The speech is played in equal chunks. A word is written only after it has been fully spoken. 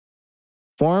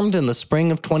Formed in the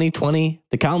spring of 2020,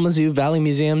 the Kalamazoo Valley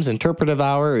Museum's Interpretive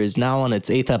Hour is now on its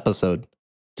 8th episode.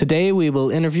 Today, we will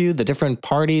interview the different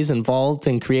parties involved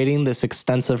in creating this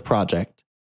extensive project.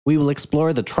 We will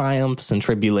explore the triumphs and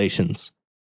tribulations.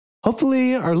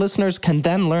 Hopefully, our listeners can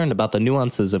then learn about the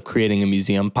nuances of creating a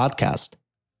museum podcast.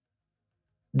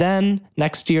 Then,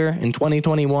 next year, in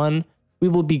 2021, we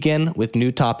will begin with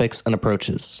new topics and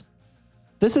approaches.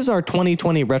 This is our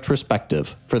 2020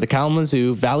 retrospective for the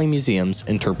Kalamazoo Valley Museum's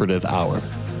Interpretive Hour.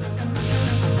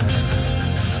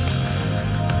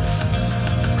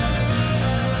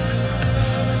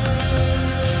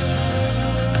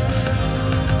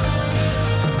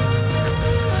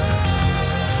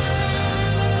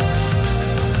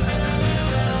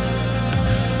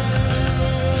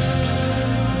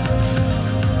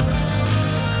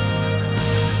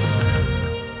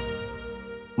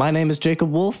 My name is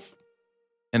Jacob Wolf.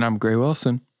 And I'm Gray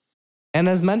Wilson. And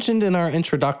as mentioned in our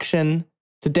introduction,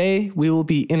 today we will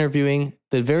be interviewing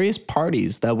the various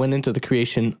parties that went into the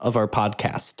creation of our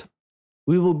podcast.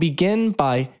 We will begin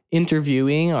by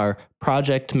interviewing our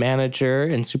project manager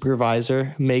and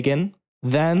supervisor, Megan.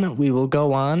 Then we will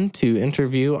go on to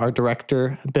interview our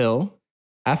director, Bill.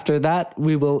 After that,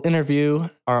 we will interview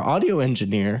our audio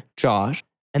engineer, Josh.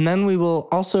 And then we will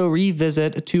also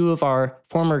revisit two of our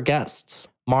former guests,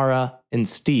 Mara and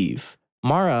Steve.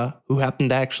 Mara, who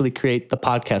happened to actually create the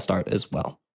podcast art as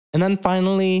well. And then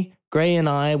finally, Gray and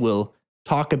I will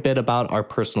talk a bit about our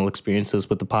personal experiences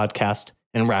with the podcast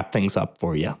and wrap things up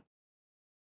for you.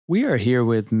 We are here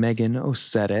with Megan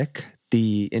Osetic,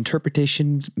 the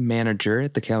interpretation manager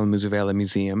at the Kalamazoo Valley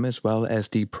Museum, as well as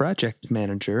the project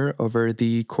manager over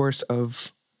the course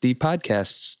of the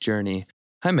podcast's journey.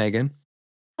 Hi, Megan.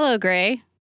 Hello, Gray.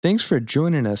 Thanks for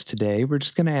joining us today. We're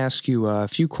just going to ask you a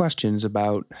few questions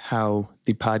about how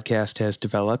the podcast has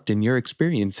developed and your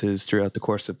experiences throughout the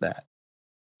course of that.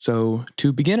 So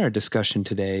to begin our discussion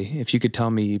today, if you could tell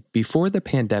me, before the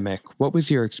pandemic, what was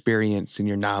your experience and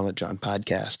your knowledge on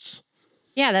podcasts?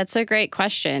 Yeah, that's a great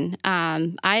question.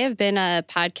 I have been a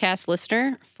podcast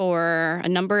listener for a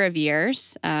number of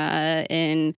years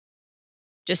in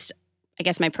just, I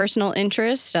guess, my personal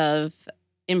interest of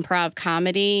improv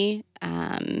comedy,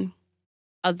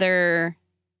 other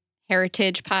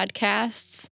heritage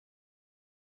podcasts,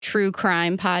 true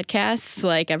crime podcasts,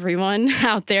 like everyone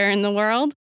out there in the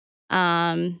world.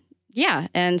 And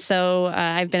so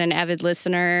I've been an avid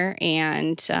listener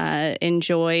and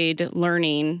enjoyed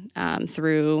learning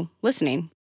through listening.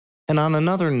 And on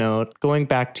another note, going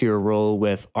back to your role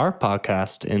with our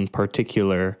podcast in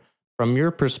particular, from your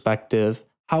perspective,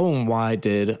 how and why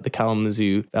did the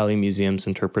Kalamazoo Valley Museum's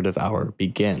Interpretive Hour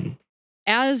begin?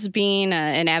 As being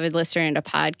an avid listener into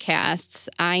podcasts,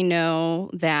 I know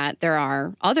that there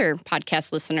are other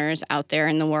podcast listeners out there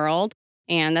in the world,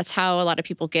 and that's how a lot of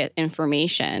people get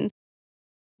information.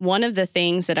 One of the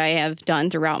things that I have done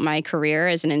throughout my career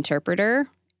as an interpreter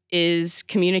is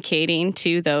communicating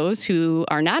to those who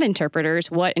are not interpreters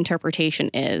what interpretation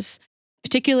is,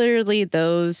 particularly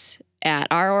those at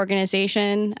our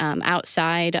organization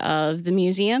outside of the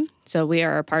museum. So we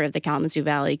are a part of the Kalamazoo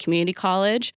Valley Community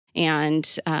College,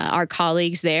 and our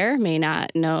colleagues there may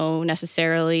not know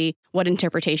necessarily what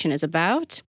interpretation is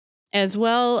about, as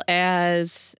well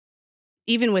as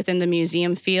even within the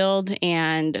museum field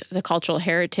and the cultural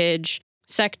heritage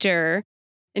sector,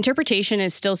 interpretation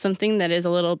is still something that is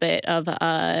a little bit of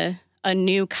a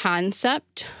new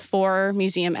concept for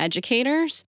museum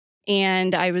educators.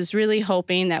 And I was really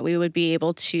hoping that we would be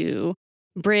able to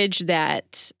bridge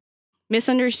that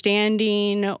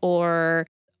misunderstanding or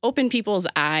open people's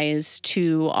eyes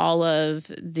to all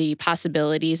of the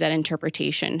possibilities that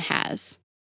interpretation has.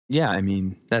 Yeah, I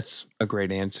mean, that's a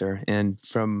great answer. And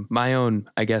from my own,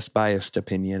 I guess, biased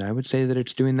opinion, I would say that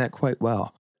it's doing that quite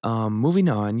well. Moving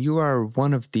on, you are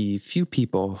one of the few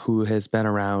people who has been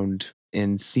around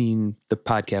and seen the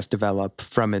podcast develop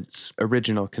from its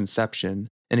original conception.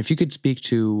 And if you could speak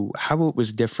to how it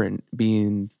was different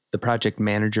being the project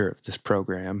manager of this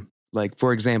program. Like,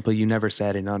 for example, you never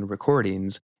sat in on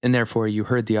recordings, and therefore you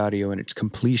heard the audio in its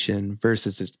completion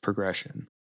versus its progression.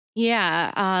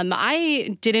 Yeah,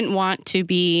 I didn't want to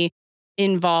be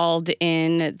involved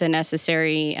in the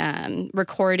necessary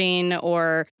recording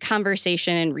or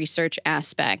conversation and research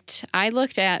aspect. I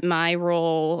looked at my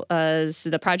role as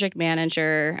the project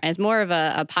manager as more of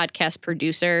a podcast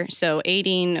producer, so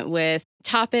aiding with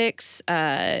topics,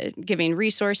 giving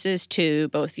resources to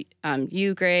both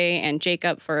you, Gray, and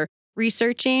Jacob for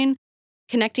researching,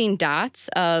 connecting dots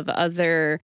of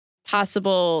other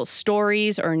possible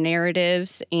stories or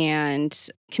narratives and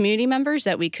community members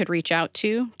that we could reach out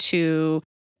to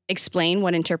explain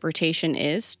what interpretation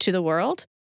is to the world.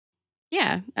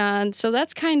 Yeah. So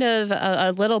that's kind of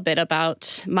a little bit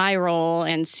about my role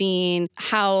and seeing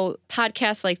how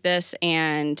podcasts like this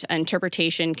and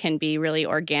interpretation can be really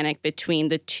organic between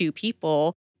the two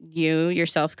people, you,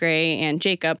 yourself, Gray, and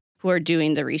Jacob, who are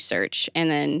doing the research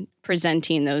and then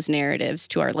presenting those narratives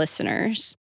to our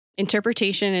listeners.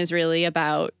 Interpretation is really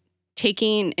about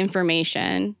taking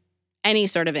information, any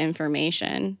sort of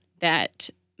information that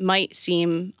might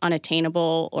seem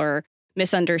unattainable or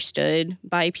misunderstood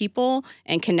by people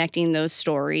and connecting those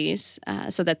stories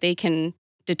so that they can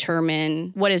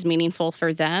determine what is meaningful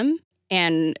for them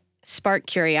and spark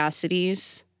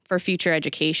curiosities for future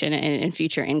education and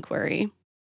future inquiry.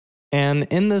 And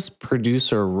in this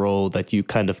producer role that you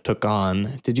kind of took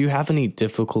on, did you have any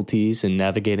difficulties in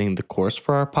navigating the course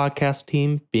for our podcast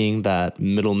team, being that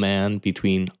middleman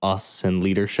between us and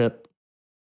leadership?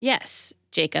 Yes,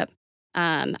 Jacob.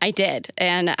 I did.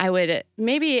 And I would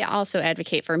maybe also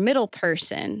advocate for middle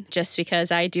person, just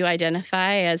because I do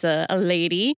identify as a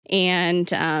lady. And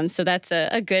so that's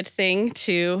a good thing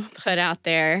to put out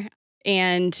there.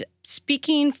 And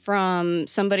speaking from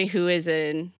somebody who is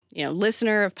a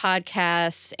listener of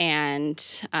podcasts and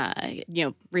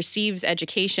receives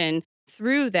education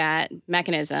through that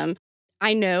mechanism,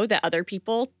 I know that other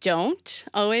people don't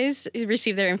always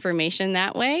receive their information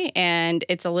that way. And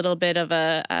it's a little bit of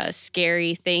a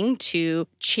scary thing to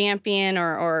champion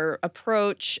or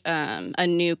approach a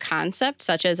new concept,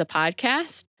 such as a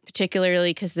podcast, particularly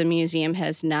because the museum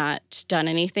has not done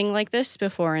anything like this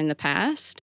before in the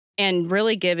past. And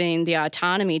really giving the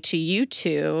autonomy to you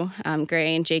two,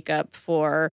 Gray and Jacob,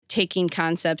 for taking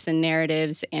concepts and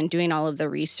narratives and doing all of the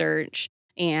research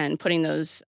and putting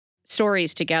those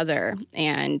stories together.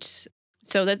 And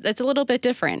so that's a little bit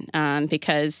different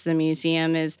because the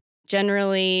museum is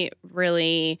generally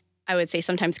really, I would say,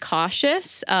 sometimes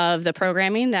cautious of the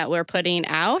programming that we're putting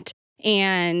out.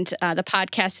 And the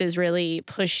podcast is really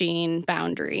pushing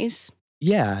boundaries.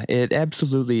 Yeah, it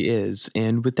absolutely is.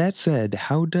 And with that said,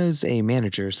 how does a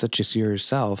manager such as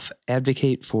yourself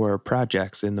advocate for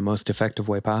projects in the most effective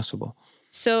way possible?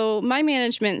 So my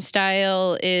management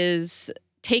style is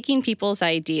taking people's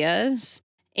ideas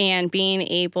and being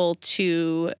able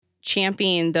to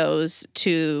champion those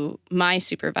to my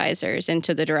supervisors and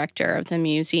to the director of the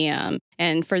museum,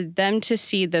 and for them to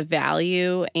see the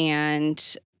value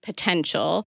and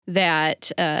potential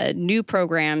that a new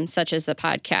program such as the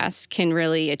podcast can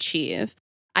really achieve.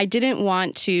 I didn't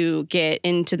want to get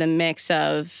into the mix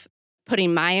of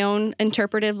putting my own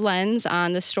interpretive lens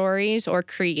on the stories or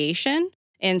creation.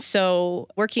 And so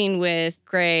working with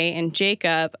Gray and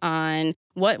Jacob on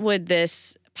what would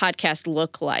this podcast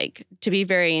look like, to be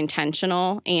very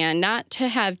intentional and not to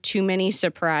have too many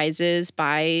surprises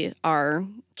by our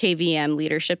KVM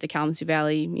leadership, the Kalamazoo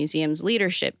Valley Museum's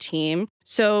leadership team.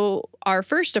 So our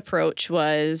first approach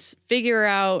was figure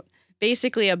out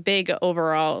basically a big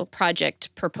overall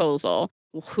project proposal.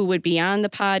 Who would be on the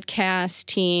podcast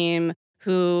team?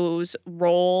 Whose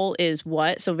role is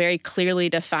what? So very clearly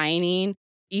defining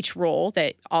each role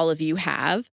that all of you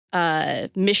have,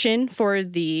 mission for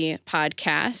the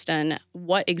podcast and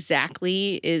what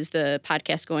exactly is the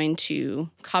podcast going to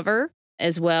cover,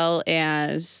 as well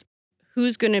as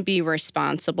who's going to be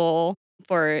responsible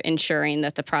for ensuring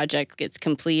that the project gets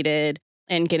completed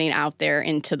and getting out there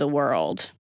into the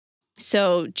world.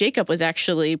 So Jacob was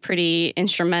actually pretty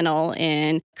instrumental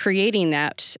in creating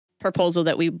that proposal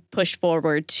that we pushed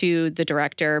forward to the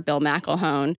director, Bill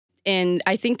McElhone. And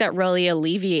I think that really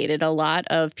alleviated a lot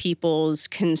of people's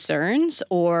concerns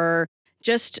or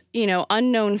just,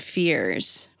 unknown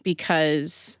fears,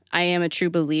 because I am a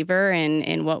true believer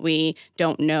in what we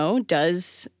don't know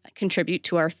does contribute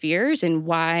to our fears and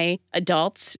why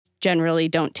adults generally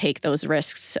don't take those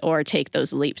risks or take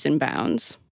those leaps and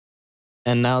bounds.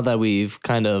 And now that we've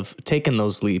kind of taken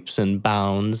those leaps and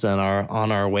bounds and are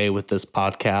on our way with this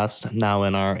podcast, now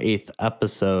in our 8th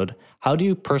episode, how do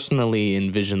you personally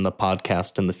envision the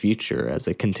podcast in the future as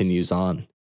it continues on?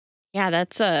 Yeah,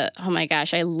 oh my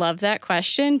gosh, I love that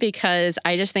question because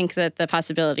I just think that the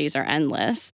possibilities are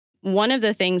endless. One of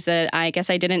the things that I guess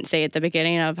I didn't say at the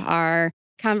beginning of our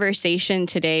conversation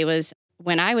today was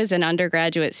when I was an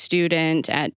undergraduate student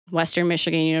at Western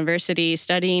Michigan University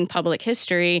studying public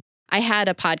history, I had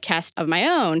a podcast of my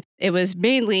own. It was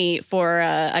mainly for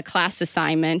a class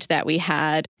assignment that we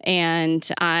had, and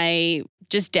I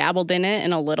just dabbled in it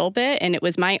in a little bit, and it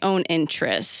was my own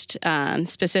interest.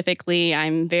 Specifically,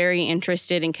 I'm very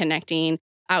interested in connecting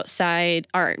outside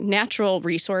our natural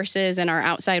resources and our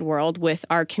outside world with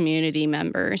our community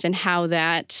members and how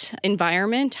that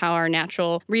environment, how our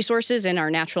natural resources and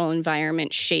our natural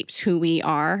environment shapes who we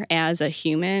are as a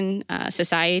human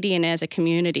society and as a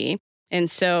community. And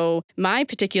so my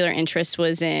particular interest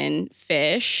was in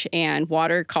fish and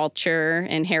water culture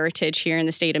and heritage here in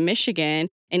the state of Michigan.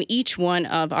 And each one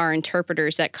of our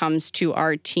interpreters that comes to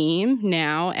our team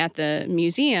now at the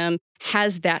museum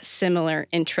has that similar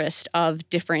interest of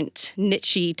different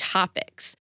niche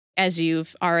topics. As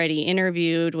you've already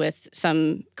interviewed with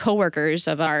some coworkers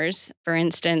of ours, for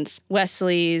instance,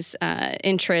 Wesley's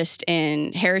interest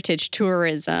in heritage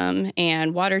tourism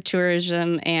and water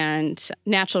tourism and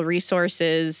natural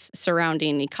resources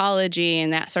surrounding ecology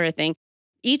and that sort of thing.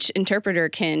 Each interpreter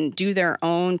can do their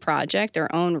own project,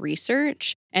 their own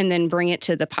research, and then bring it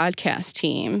to the podcast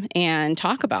team and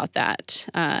talk about that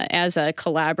as a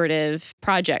collaborative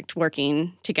project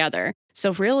working together.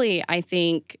 So really, I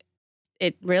think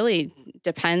it really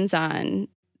depends on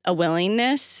a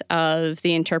willingness of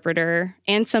the interpreter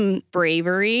and some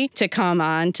bravery to come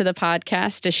on to the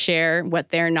podcast to share what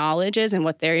their knowledge is and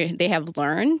what they have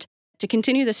learned to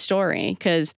continue the story.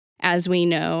 Because as we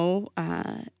know,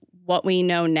 what we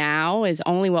know now is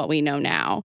only what we know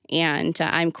now. And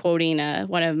I'm quoting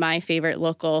one of my favorite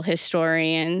local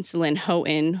historians, Lynn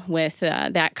Houghton, with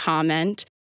that comment.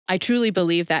 I truly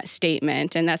believe that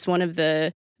statement. And that's one of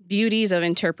the beauties of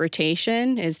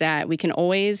interpretation, is that we can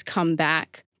always come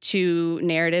back to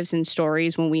narratives and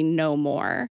stories when we know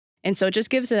more. And so it just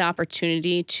gives an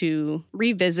opportunity to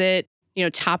revisit,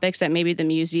 topics that maybe the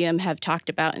museum have talked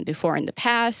about before in the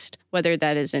past, whether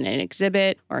that is in an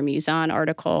exhibit or a Museum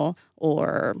article,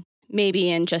 or maybe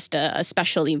in just a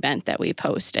special event that we've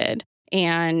hosted.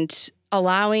 And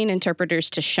allowing interpreters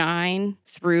to shine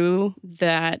through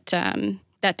that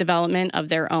development of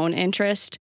their own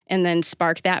interest, and then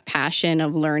spark that passion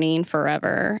of learning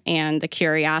forever and the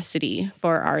curiosity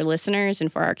for our listeners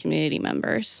and for our community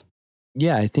members.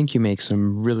 Yeah, I think you make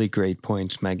some really great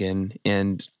points, Megan.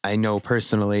 And I know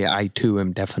personally, I too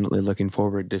am definitely looking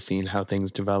forward to seeing how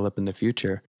things develop in the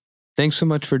future. Thanks so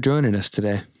much for joining us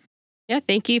today. Yeah,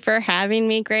 thank you for having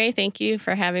me, Gray. Thank you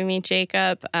for having me,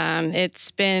 Jacob.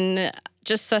 It's been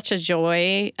just such a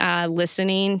joy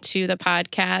listening to the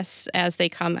podcasts as they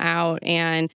come out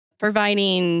and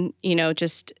providing,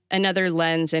 just another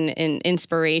lens and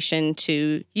inspiration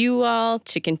to you all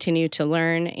to continue to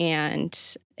learn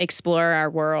and explore our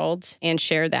world and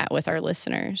share that with our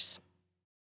listeners.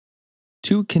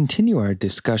 To continue our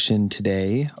discussion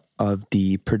today of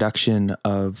the production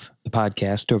of the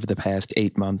podcast over the past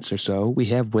 8 months or so, we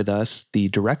have with us the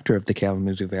director of the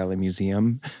Kalamazoo Valley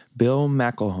Museum, Bill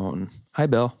McElhone. Hi,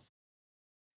 Bill.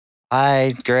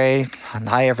 Hi, Gray.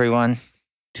 Hi, everyone.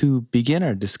 To begin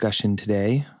our discussion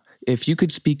today, if you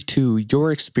could speak to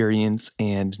your experience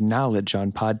and knowledge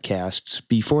on podcasts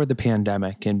before the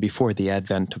pandemic and before the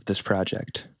advent of this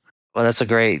project. Well, that's a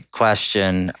great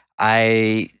question.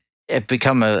 I'll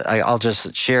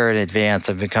just share in advance,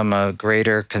 I've become a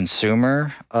greater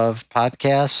consumer of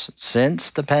podcasts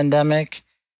since the pandemic.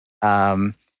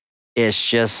 It's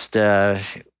just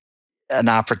an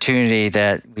opportunity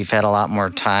that we've had a lot more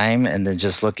time and then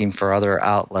just looking for other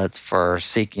outlets for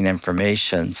seeking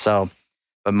information.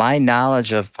 But my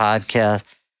knowledge of podcasts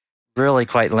really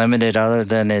quite limited, other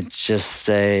than it's just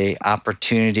a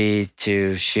opportunity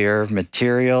to share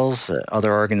materials that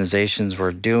other organizations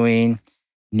were doing,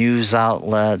 news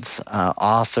outlets,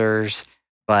 authors.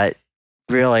 But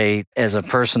really, as a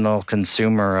personal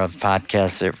consumer of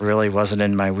podcasts, it really wasn't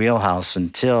in my wheelhouse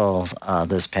until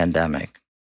this pandemic.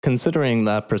 Considering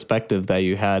that perspective that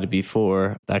you had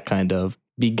before, that kind of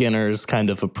beginner's kind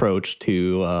of approach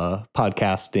to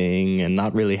podcasting and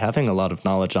not really having a lot of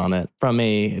knowledge on it, from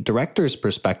a director's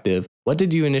perspective, what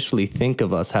did you initially think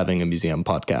of us having a museum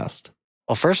podcast?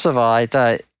 Well, first of all, I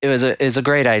thought it was a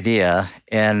great idea,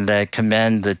 and I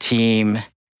commend the team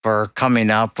for coming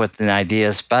up with an idea,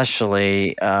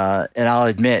 especially, and I'll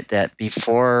admit that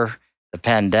before the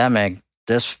pandemic,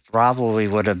 this probably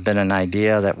would have been an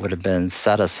idea that would have been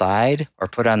set aside or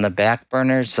put on the back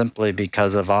burner simply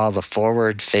because of all the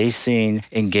forward-facing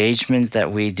engagement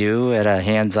that we do at a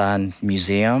hands-on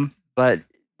museum. But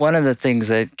one of the things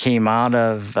that came out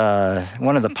of,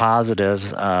 one of the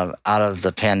positives out of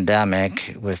the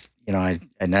pandemic with,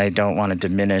 and I don't want to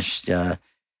diminish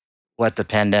what the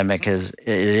pandemic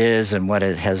is and what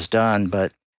it has done,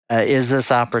 but is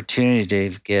this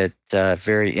opportunity to get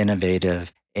very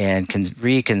innovative and can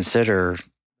reconsider the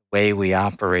way we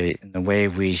operate and the way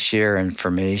we share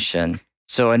information.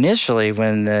 So initially,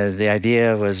 when the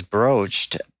idea was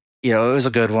broached, it was a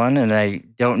good one, and I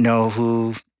don't know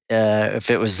who, if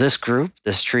it was this group,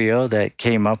 this trio that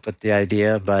came up with the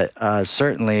idea, but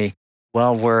certainly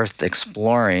well worth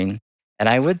exploring. And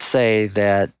I would say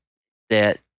that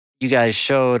you guys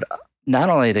showed not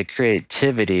only the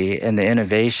creativity and the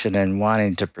innovation and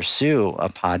wanting to pursue a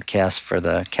podcast for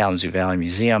the Kalamazoo Valley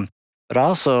Museum, but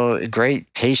also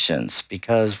great patience,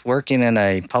 because working in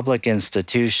a public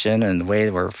institution and the way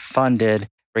we're funded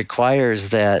requires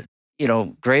that,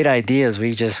 great ideas,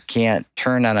 we just can't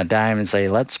turn on a dime and say,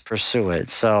 let's pursue it.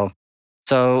 So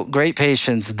great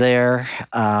patience there,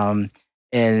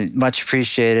 and much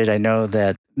appreciated. I know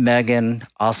that Megan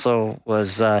also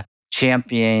was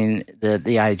championing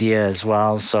the idea as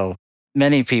well. So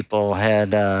many people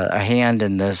had a hand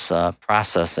in this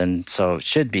process, and so it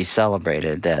should be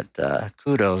celebrated. That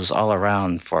kudos all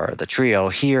around for the trio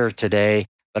here today,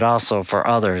 but also for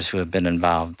others who have been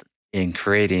involved in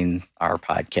creating our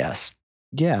podcast.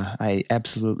 Yeah, I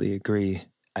absolutely agree.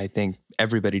 I think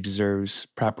everybody deserves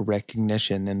proper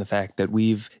recognition in the fact that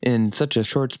we've, in such a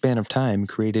short span of time,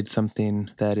 created something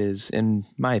that is, in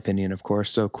my opinion, of course,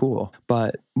 so cool.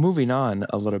 But moving on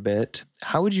a little bit,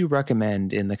 how would you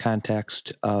recommend, in the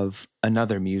context of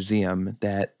another museum,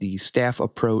 that the staff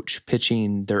approach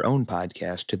pitching their own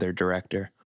podcast to their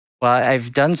director? Well,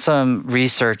 I've done some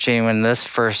researching when this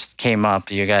first came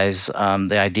up, you guys,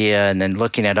 the idea, and then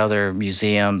looking at other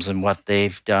museums and what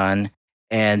they've done.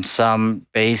 And some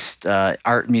based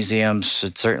art museums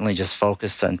should certainly just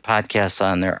focus on podcasts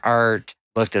on their art,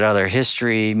 looked at other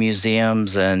history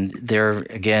museums, and they're,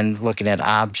 again, looking at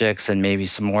objects and maybe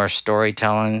some more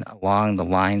storytelling along the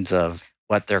lines of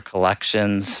what their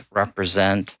collections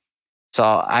represent. So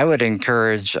I would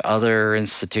encourage other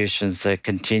institutions to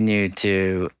continue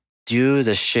to do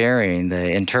the sharing,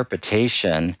 the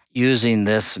interpretation, using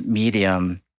this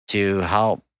medium to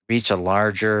help reach a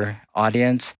larger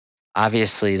audience.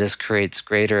 Obviously, this creates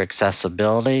greater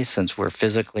accessibility since we're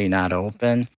physically not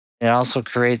open. It also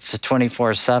creates a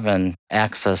 24/7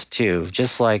 access too,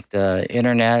 just like the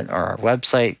internet or our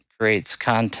website creates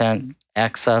content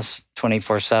access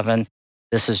 24/7.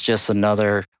 This is just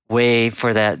another way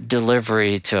for that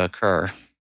delivery to occur.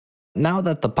 Now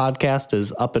that the podcast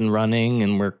is up and running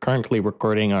and we're currently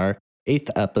recording our 8th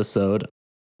episode,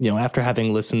 after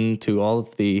having listened to all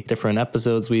of the different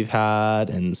episodes we've had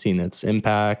and seen its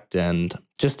impact and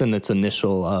just in its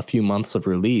initial few months of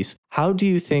release, how do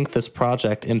you think this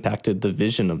project impacted the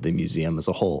vision of the museum as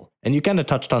a whole? And you kind of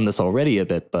touched on this already a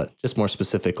bit, but just more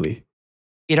specifically.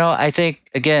 I think,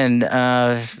 again,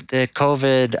 the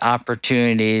COVID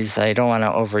opportunities, I don't want to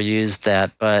overuse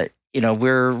that, but,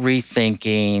 we're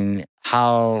rethinking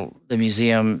how the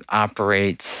museum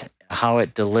operates, how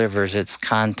it delivers its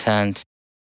content.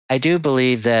 I do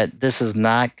believe that this is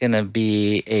not going to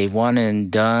be a one and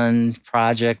done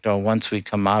project or once we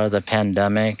come out of the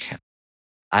pandemic.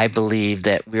 I believe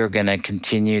that we're going to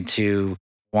continue to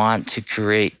want to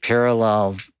create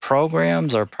parallel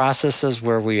programs or processes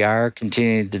where we are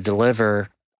continuing to deliver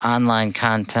online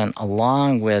content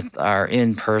along with our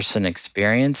in-person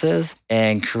experiences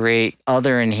and create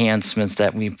other enhancements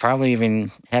that we probably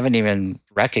haven't even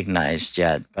recognized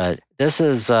yet. But this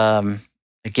is,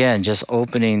 again, just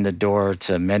opening the door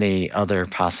to many other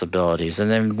possibilities. And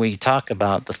then we talk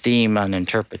about the theme on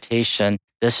interpretation.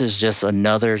 This is just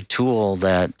another tool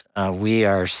that we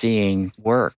are seeing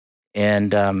work.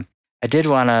 And I did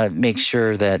want to make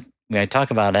sure that when I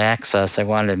talk about access, I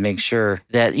wanted to make sure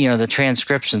that, the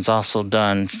transcriptions also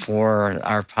done for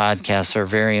our podcasts are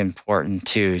very important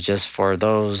too, just for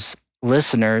those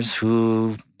listeners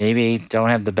who maybe don't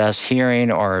have the best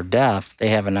hearing or are deaf. They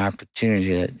have an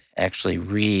opportunity to actually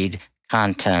read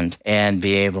content and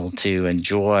be able to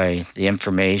enjoy the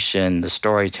information, the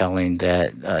storytelling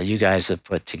that you guys have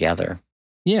put together.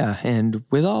 Yeah, and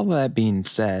with all that being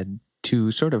said,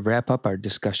 to sort of wrap up our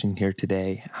discussion here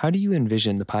today, how do you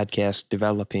envision the podcast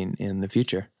developing in the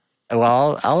future?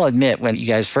 Well, I'll admit, when you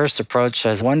guys first approached, I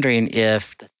was wondering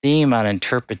if the theme on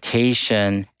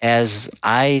interpretation, as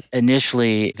I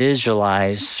initially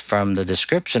visualized from the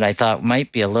description, I thought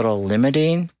might be a little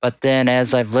limiting. But then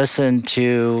as I've listened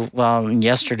to,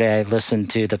 yesterday I listened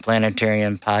to the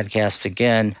Planetarium podcast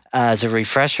again as a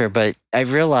refresher, but I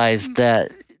realized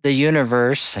that the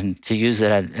universe, and to use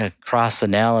a cross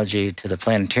analogy to the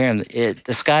planetarium,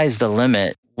 the sky's the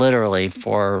limit, literally,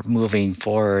 for moving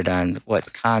forward on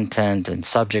what content and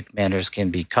subject matters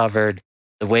can be covered.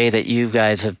 The way that you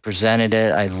guys have presented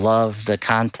it, I love the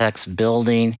context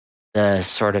building, the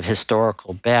sort of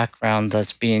historical background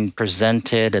that's being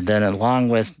presented, and then along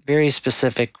with very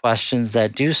specific questions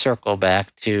that do circle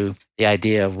back to the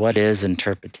idea of what is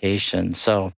interpretation.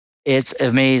 So it's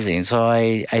amazing. So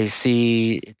I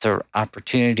see it's an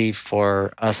opportunity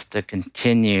for us to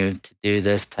continue to do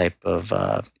this type of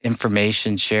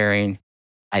information sharing.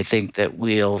 I think that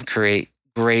we'll create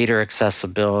greater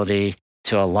accessibility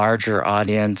to a larger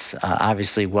audience,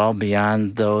 obviously well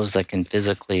beyond those that can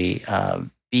physically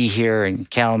be here in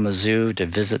Kalamazoo to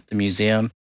visit the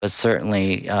museum, but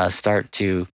certainly start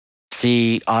to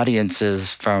see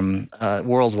audiences from a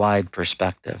worldwide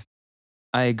perspective.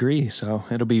 I agree. So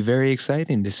it'll be very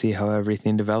exciting to see how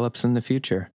everything develops in the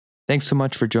future. Thanks so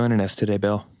much for joining us today,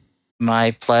 Bill.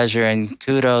 My pleasure, and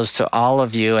kudos to all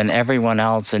of you and everyone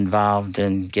else involved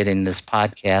in getting this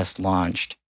podcast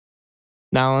launched.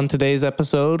 Now, on today's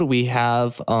episode, we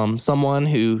have someone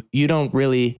who you don't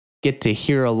really get to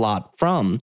hear a lot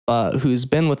from, but who's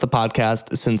been with the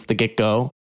podcast since the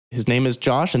get-go. His name is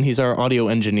Josh, and he's our audio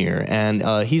engineer.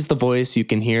 And he's the voice you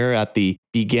can hear at the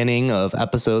beginning of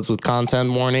episodes with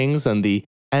content warnings and the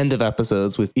end of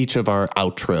episodes with each of our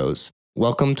outros.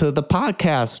 Welcome to the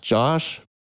podcast, Josh.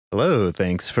 Hello.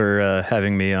 Thanks for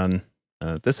having me on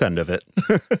this end of it.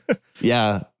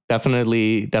 Yeah,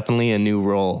 definitely a new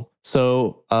role.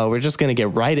 So we're just going to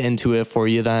get right into it for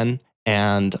you then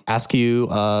and ask you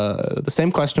the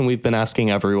same question we've been asking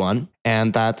everyone.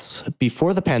 And that's,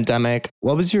 before the pandemic,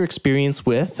 what was your experience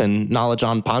with and knowledge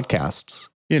on podcasts?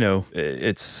 You know,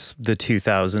 it's the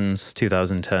 2000s,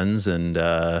 2010s,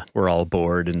 and we're all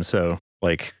bored. And so,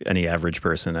 like any average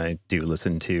person, I do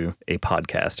listen to a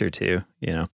podcast or two,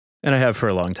 you know, and I have for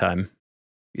a long time.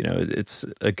 You know, it's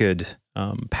a good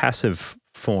passive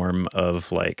form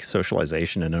of like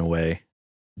socialization in a way,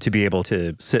 to be able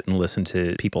to sit and listen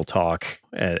to people talk,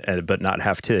 but not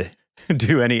have to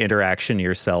do any interaction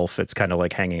yourself. It's kind of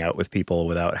like hanging out with people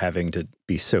without having to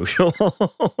be social.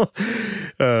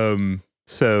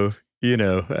 So, you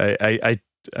know, I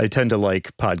tend to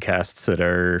like podcasts that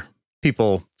are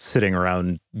people sitting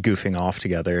around goofing off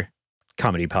together,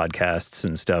 comedy podcasts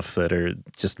and stuff that are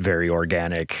just very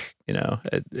organic. You know,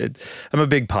 I'm a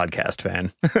big podcast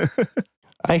fan.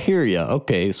 I hear you.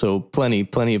 Okay, so plenty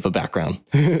of a background.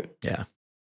 Yeah.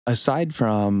 Aside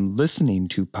from listening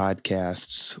to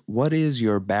podcasts, what is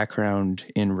your background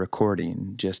in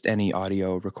recording? Just any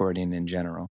audio recording in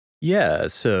general? Yeah.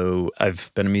 So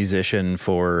I've been a musician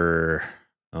for,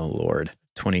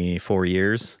 24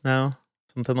 years now,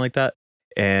 something like that.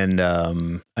 And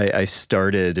I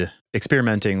started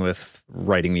experimenting with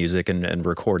writing music and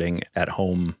recording at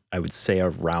home, I would say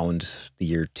around the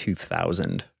year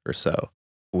 2000 or so,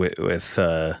 with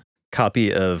a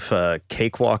copy of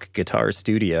Cakewalk Guitar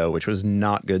Studio, which was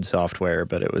not good software,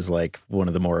 but it was like one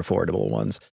of the more affordable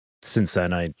ones. Since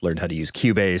then, I learned how to use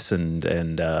Cubase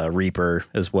and Reaper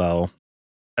as well.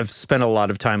 I've spent a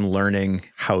lot of time learning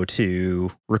how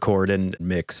to record and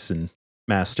mix and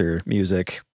master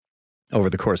music over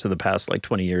the course of the past like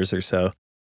 20 years or so.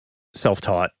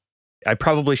 Self-taught. I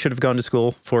probably should have gone to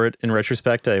school for it in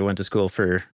retrospect. I went to school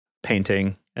for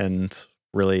painting and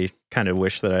really kind of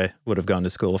wish that I would have gone to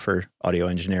school for audio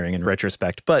engineering in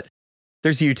retrospect. But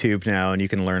there's YouTube now and you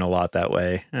can learn a lot that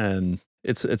way. And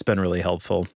it's been really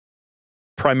helpful.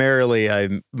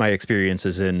 Primarily, my experience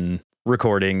is in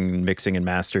recording, mixing, and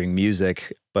mastering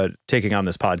music, but taking on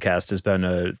this podcast has been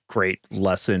a great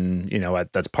lesson. You know,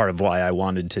 that's part of why I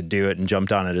wanted to do it and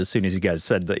jumped on it as soon as you guys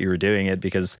said that you were doing it,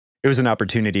 because it was an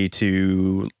opportunity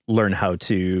to learn how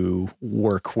to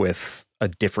work with a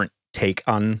different take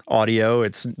on audio.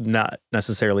 It's not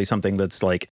necessarily something that's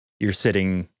like you're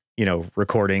sitting, you know,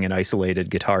 recording an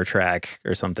isolated guitar track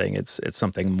or something. It's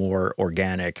something more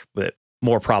organic, but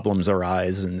more problems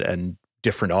arise and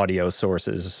different audio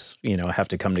sources, you know, have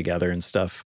to come together and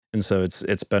stuff. And so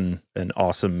it's been an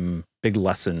awesome big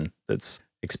lesson that's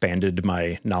expanded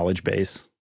my knowledge base.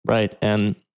 Right.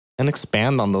 And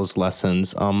expand on those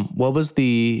lessons. What was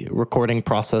the recording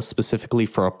process specifically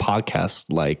for a podcast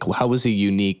like? How was it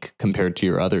unique compared to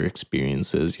your other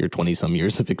experiences, your 20-some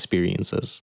years of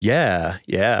experiences? Yeah.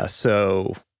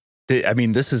 So,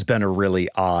 this has been a really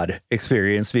odd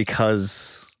experience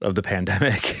because of the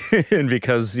pandemic and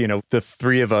because, you know, the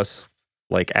three of us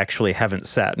like actually haven't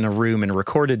sat in a room and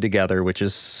recorded together, which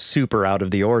is super out of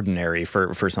the ordinary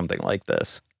for something like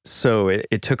this. So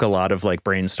it took a lot of like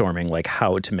brainstorming, like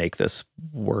how to make this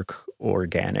work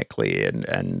organically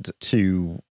and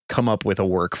to come up with a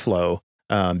workflow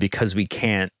because we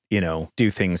can't, you know,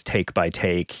 do things take by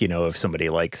take. You know, if somebody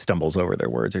like stumbles over their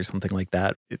words or something like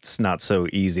that, it's not so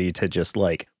easy to just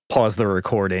like pause the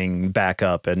recording, back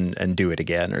up and do it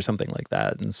again or something like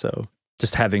that. And so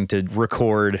just having to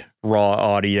record raw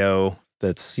audio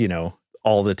that's, you know,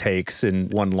 all the takes in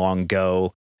one long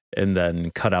go, and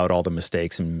then cut out all the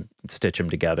mistakes and stitch them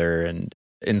together. And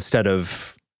instead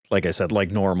of, like I said,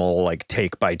 like normal, like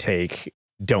take by take,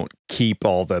 don't keep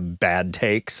all the bad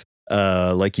takes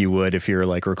like you would if you're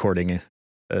like recording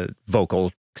a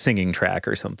vocal singing track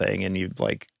or something, and you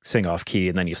like sing off key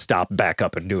and then you stop back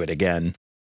up and do it again.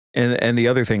 And the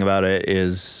other thing about it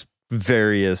is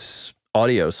various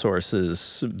audio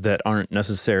sources that aren't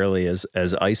necessarily as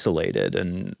isolated,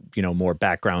 and more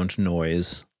background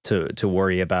noise to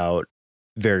worry about,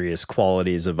 various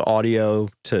qualities of audio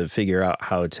to figure out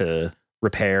how to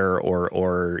repair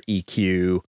or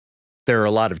EQ. There are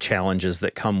a lot of challenges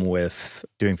that come with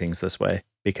doing things this way,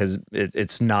 because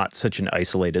it's not such an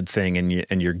isolated thing,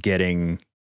 and you're getting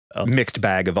a mixed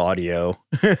bag of audio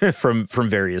from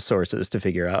various sources to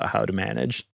figure out how to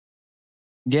manage.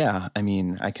 Yeah, I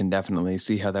mean, I can definitely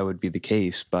see how that would be the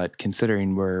case, but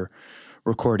considering we're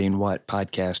recording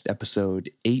podcast episode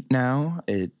 8 now,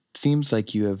 it seems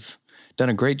like you have done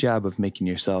a great job of making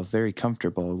yourself very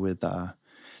comfortable with the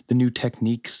new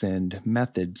techniques and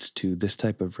methods to this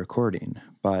type of recording.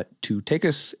 But to take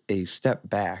us a step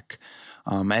back,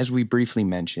 as we briefly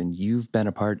mentioned, you've been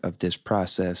a part of this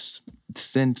process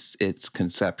since its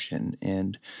conception.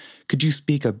 And could you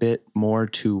speak a bit more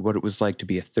to what it was like to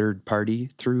be a third party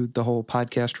through the whole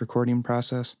podcast recording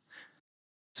process?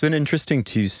 It's been interesting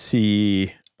to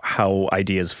see how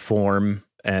ideas form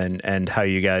and how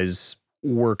you guys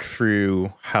work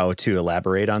through how to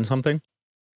elaborate on something.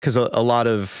 Because a lot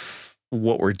of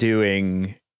what we're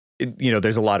doing,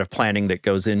 there's a lot of planning that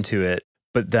goes into it.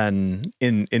 But then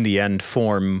in the end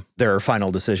form, there are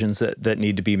final decisions that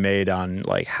need to be made on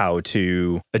like how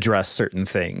to address certain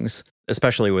things,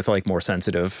 especially with like more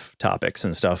sensitive topics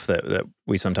and stuff that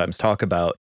we sometimes talk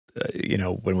about,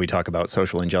 when we talk about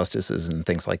social injustices and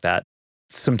things like that.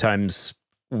 Sometimes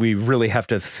we really have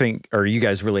to think, or you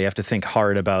guys really have to think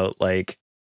hard about like,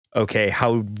 okay,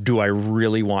 how do I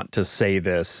really want to say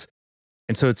this?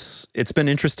 And so it's been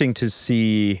interesting to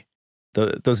see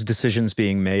those decisions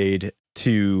being made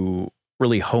to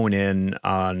really hone in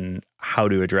on how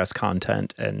to address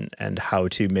content and how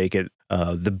to make it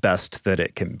the best that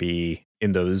it can be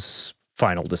in those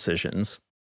final decisions.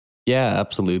 Yeah,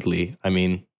 absolutely. I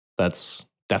mean, that's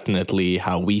definitely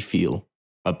how we feel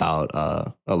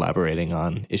about elaborating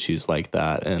on issues like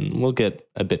that. And we'll get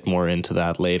a bit more into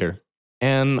that later.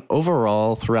 And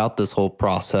overall, throughout this whole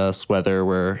process, whether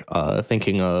we're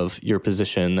thinking of your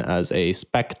position as a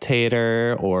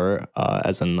spectator or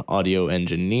as an audio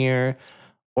engineer,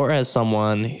 or as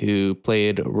someone who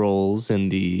played roles in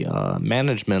the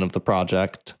management of the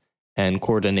project and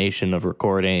coordination of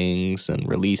recordings and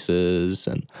releases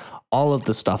and all of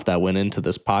the stuff that went into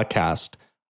this podcast,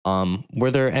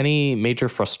 were there any major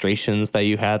frustrations that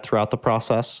you had throughout the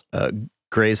process?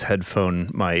 Gray's headphone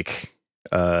mic.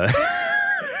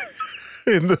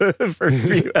 In the first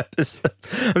few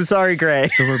episodes. I'm sorry, Gray.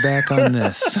 So we're back on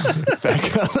this.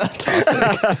 Back on that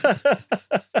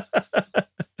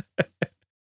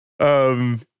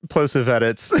topic. Plosive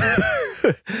edits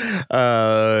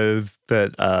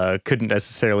that couldn't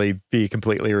necessarily be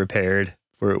completely repaired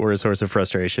were a source of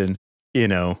frustration.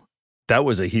 That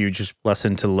was a huge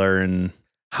lesson to learn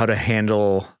how to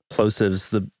handle plosives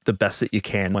the best that you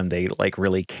can when they like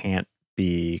really can't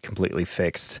be completely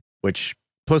fixed, which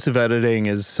plosive editing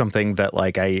is something that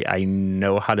like I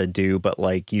know how to do, but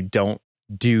like you don't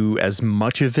do as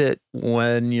much of it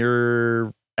when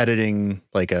you're editing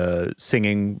like a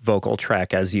singing vocal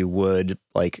track as you would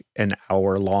like an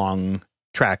hour-long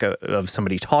track of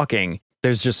somebody talking.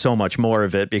 There's just so much more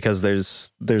of it because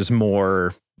there's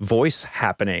more voice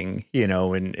happening, in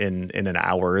an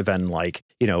hour than like,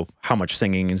 how much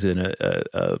singing is in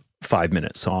a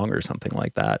 5-minute song or something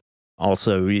like that.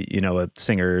 Also, a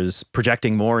singer is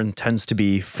projecting more and tends to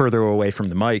be further away from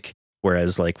the mic,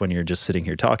 whereas like when you're just sitting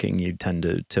here talking, you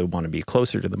tend to want to be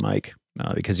closer to the mic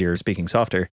because you're speaking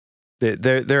softer.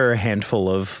 There are a handful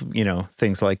of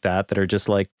things like that are just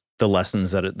like the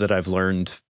lessons that I've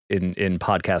learned in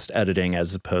podcast editing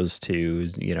as opposed to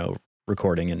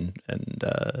recording and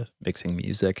mixing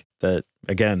music. That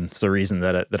again, it's the reason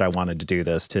that I wanted to do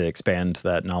this, to expand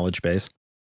that knowledge base.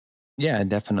 Yeah,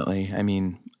 definitely. I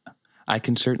mean, I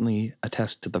can certainly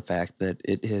attest to the fact that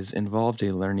it has involved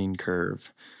a learning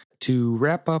curve. To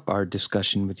wrap up our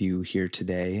discussion with you here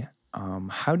today,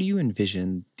 how do you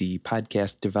envision the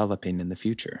podcast developing in the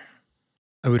future?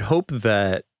 I would hope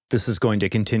that this is going to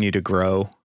continue to grow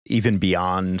even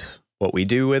beyond what we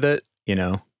do with it,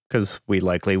 because we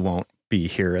likely won't be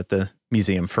here at the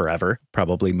museum forever,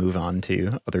 probably move on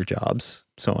to other jobs,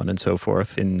 so on and so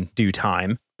forth in due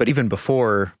time. But even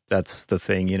before, that's the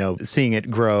thing, seeing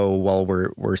it grow while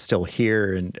we're still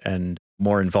here and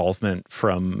more involvement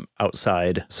from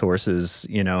outside sources,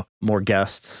 more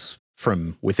guests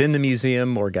from within the museum,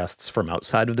 more guests from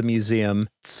outside of the museum,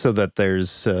 so that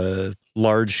there's a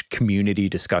large community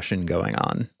discussion going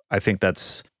on. I think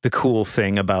that's the cool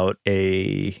thing about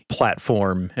a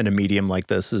platform and a medium like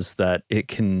this is that it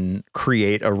can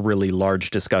create a really large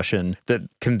discussion that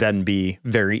can then be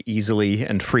very easily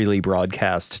and freely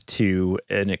broadcast to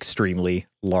an extremely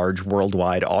large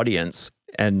worldwide audience.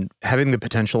 And having the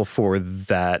potential for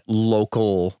that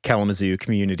local Kalamazoo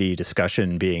community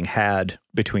discussion being had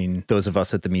between those of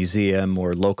us at the museum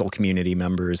or local community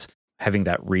members, having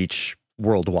that reach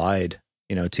worldwide,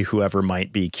 to whoever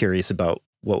might be curious about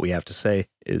what we have to say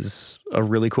is a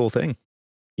really cool thing.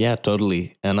 Yeah,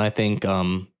 totally. And I think,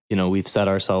 we've set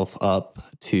ourselves up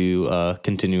to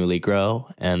continually grow.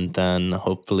 And then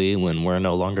hopefully when we're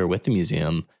no longer with the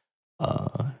museum,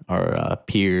 our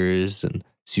peers and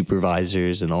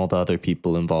supervisors and all the other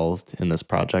people involved in this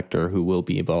project or who will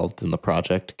be involved in the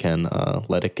project can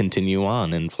let it continue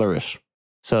on and flourish.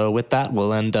 So with that,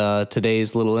 we'll end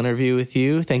today's little interview with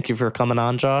you. Thank you for coming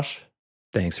on, Josh.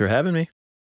 Thanks for having me.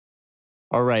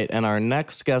 All right. And our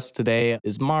next guest today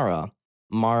is Mara.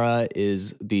 Mara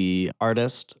is the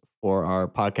artist for our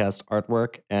podcast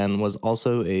artwork and was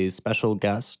also a special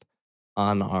guest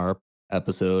on our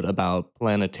episode about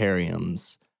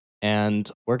planetariums.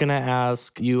 And we're going to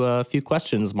ask you a few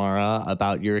questions, Mara,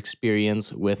 about your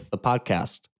experience with the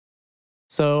podcast.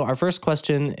 So our first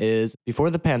question is, before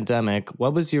the pandemic,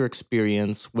 what was your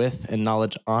experience with and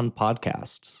knowledge on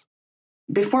podcasts?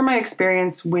 Before my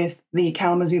experience with the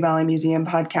Kalamazoo Valley Museum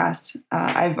podcast,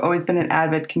 I've always been an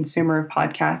avid consumer of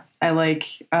podcasts. I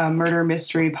like murder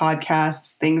mystery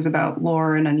podcasts, things about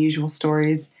lore and unusual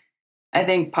stories. I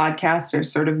think podcasts are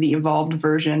sort of the evolved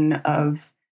version of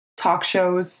talk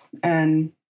shows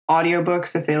and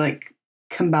audiobooks if they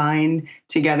combine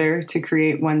together to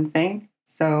create one thing.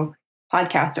 So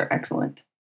podcasts are excellent.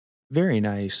 Very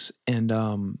nice.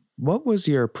 And what was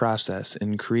your process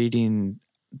in creating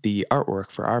the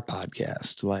artwork for our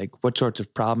podcast? What sorts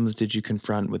of problems did you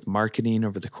confront with marketing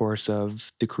over the course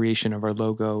of the creation of our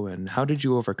logo, and how did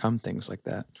you overcome things like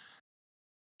that?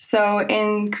 So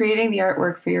in creating the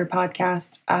artwork for your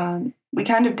podcast, we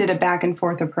kind of did a back and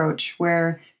forth approach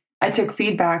where I took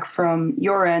feedback from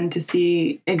your end to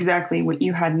see exactly what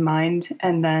you had in mind,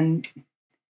 and then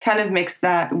kind of mixed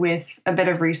that with a bit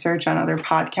of research on other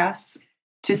podcasts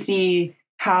to see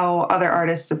how other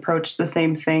artists approached the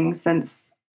same thing, since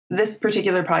this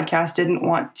particular podcast didn't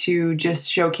want to just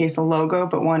showcase a logo,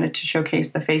 but wanted to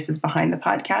showcase the faces behind the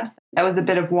podcast. That was a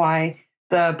bit of why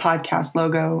the podcast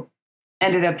logo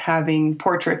ended up having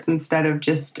portraits instead of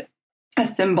just a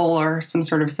symbol or some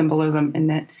sort of symbolism in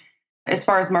it. As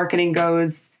far as marketing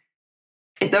goes,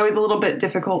 it's always a little bit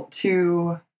difficult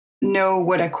to know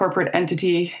what a corporate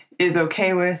entity is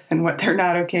okay with and what they're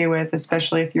not okay with,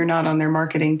 especially if you're not on their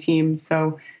marketing team.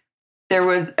 So there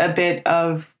was a bit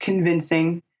of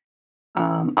convincing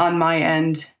on my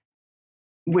end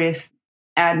with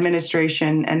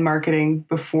administration and marketing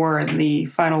before the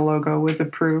final logo was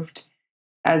approved,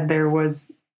 as there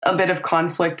was a bit of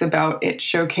conflict about it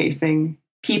showcasing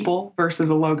people versus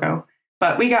a logo.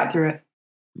 But we got through it.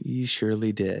 We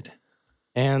surely did.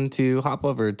 And to hop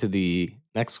over to the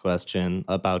next question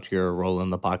about your role in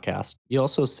the podcast, you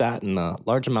also sat in a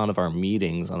large amount of our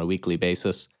meetings on a weekly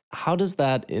basis. How does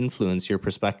that influence your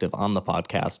perspective on the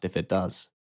podcast, if it does?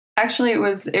 Actually, it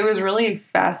was really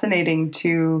fascinating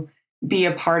to be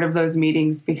a part of those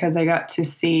meetings because I got to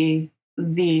see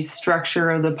the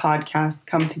structure of the podcast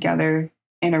come together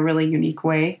in a really unique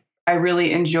way. I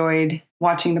really enjoyed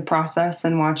watching the process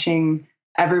and watching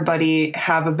everybody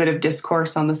have a bit of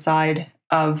discourse on the side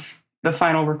of the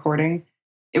final recording.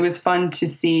 It was fun to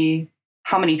see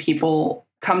how many people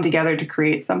come together to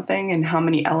create something and how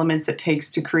many elements it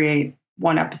takes to create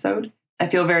one episode. I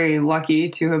feel very lucky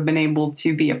to have been able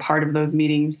to be a part of those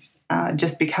meetings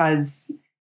just because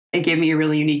it gave me a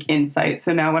really unique insight.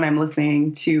 So now when I'm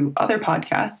listening to other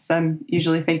podcasts, I'm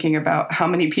usually thinking about how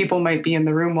many people might be in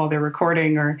the room while they're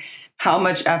recording or how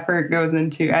much effort goes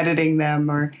into editing them,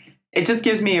 or it just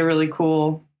gives me a really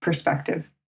cool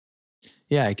perspective.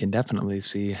 Yeah, I can definitely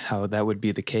see how that would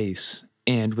be the case.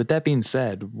 And with that being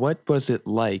said, what was it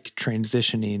like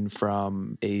transitioning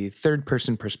from a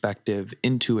third-person perspective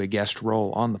into a guest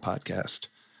role on the podcast?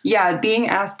 Yeah, being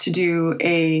asked to do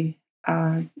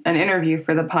an interview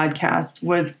for the podcast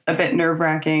was a bit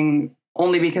nerve-wracking,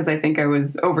 only because I think I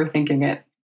was overthinking it.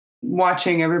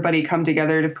 Watching everybody come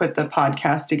together to put the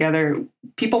podcast together,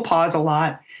 people pause a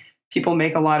lot. People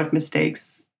make a lot of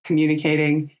mistakes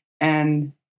communicating,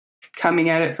 and coming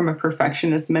at it from a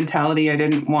perfectionist mentality, I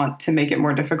didn't want to make it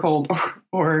more difficult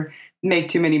or make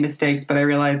too many mistakes, but I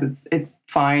realized it's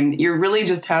fine. You're really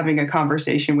just having a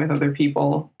conversation with other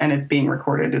people and it's being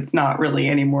recorded. It's not really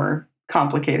any more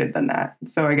complicated than that.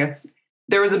 So I guess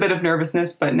there was a bit of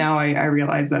nervousness, but now I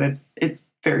realize that it's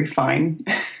very fine.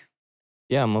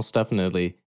 Yeah, most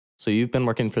definitely. So you've been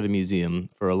working for the museum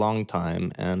for a long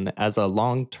time, and as a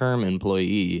long-term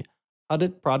employee, how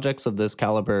did projects of this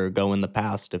caliber go in the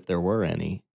past, if there were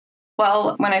any?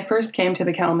 Well, when I first came to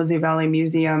the Kalamazoo Valley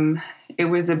Museum, it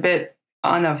was a bit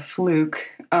on a fluke.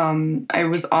 I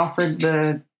was offered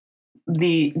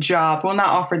the job, well, not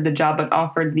offered the job, but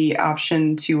offered the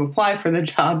option to apply for the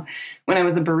job when I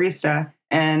was a barista,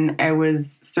 and I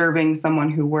was serving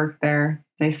someone who worked there.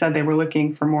 They said they were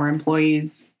looking for more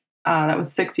employees. That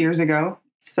was 6 years ago.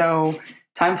 So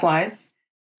time flies.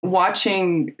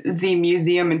 Watching the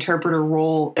museum interpreter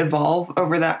role evolve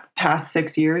over that past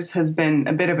 6 years has been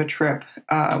a bit of a trip.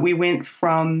 We went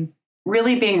from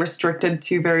really being restricted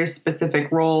to very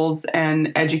specific roles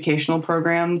and educational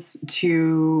programs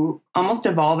to almost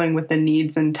evolving with the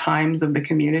needs and times of the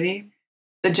community.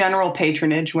 The general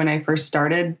patronage when I first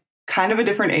started, kind of a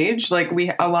different age. Like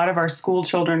a lot of our school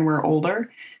children were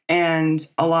older and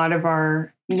a lot of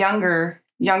our younger.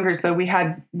 So we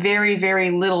had very,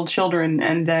 very little children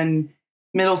and then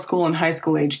middle school and high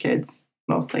school age kids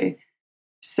mostly.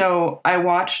 So I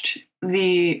watched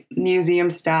the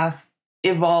museum staff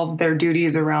evolve their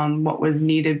duties around what was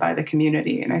needed by the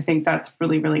community. And I think that's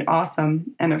really, really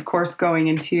awesome. And of course, going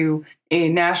into a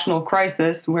national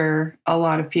crisis where a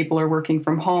lot of people are working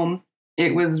from home,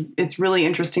 it's really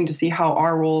interesting to see how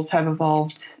our roles have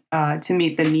evolved to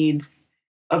meet the needs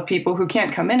of people who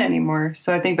can't come in anymore.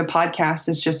 So I think the podcast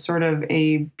is just sort of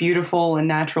a beautiful and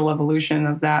natural evolution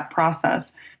of that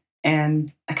process.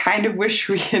 And I kind of wish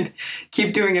we could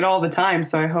keep doing it all the time.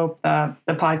 So I hope the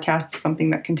podcast is something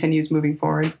that continues moving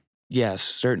forward. Yes,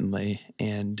 certainly.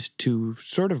 And to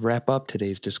sort of wrap up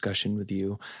today's discussion with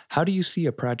you, how do you see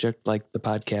a project like the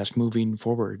podcast moving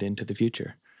forward into the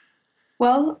future?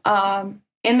 Well,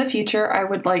 in the future, I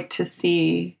would like to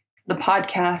see the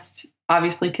podcast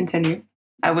obviously continue.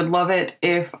 I would love it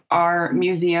if our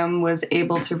museum was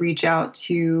able to reach out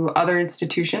to other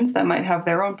institutions that might have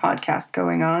their own podcast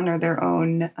going on or their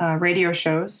own radio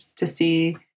shows to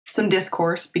see some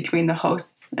discourse between the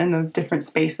hosts and those different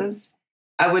spaces.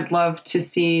 I would love to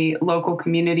see local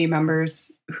community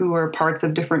members who are parts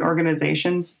of different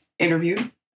organizations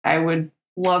interviewed. I would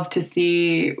love to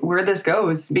see where this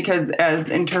goes because as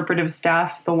interpretive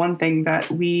staff, the one thing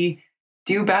that we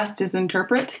do best is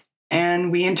interpret.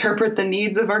 And we interpret the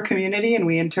needs of our community and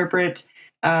we interpret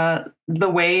the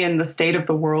way and the state of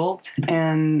the world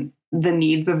and the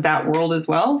needs of that world as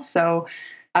well. So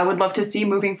I would love to see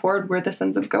moving forward where this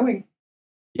ends up going.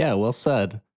 Yeah, well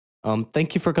said.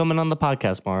 Thank you for coming on the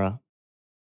podcast, Mara.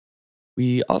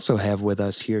 We also have with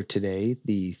us here today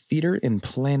the theater and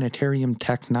planetarium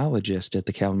technologist at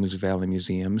the Kalamazoo Valley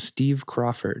Museum, Steve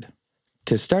Crawford.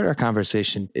 To start our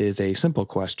conversation is a simple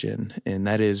question, and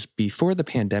that is, before the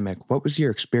pandemic, what was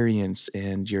your experience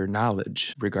and your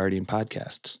knowledge regarding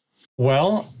podcasts?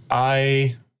 Well,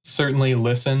 I certainly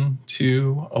listen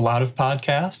to a lot of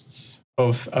podcasts,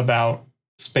 both about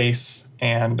space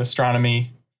and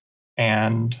astronomy,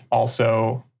 and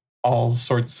also all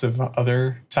sorts of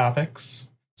other topics.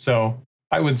 So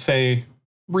I would say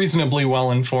reasonably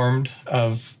well informed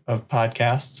of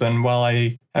podcasts. And while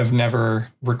I have never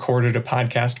recorded a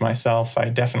podcast myself, I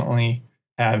definitely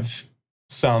have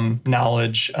some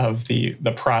knowledge of the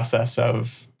process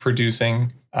of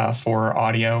producing for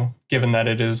audio, given that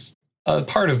it is a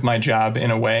part of my job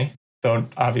in a way, though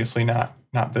obviously not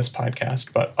this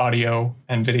podcast, but audio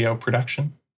and video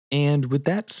production. And with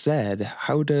that said,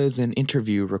 how does an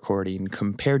interview recording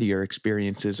compare to your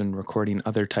experiences in recording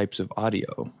other types of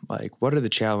audio? Like, what are the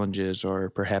challenges or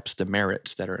perhaps the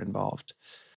merits that are involved?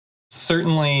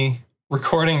 Certainly,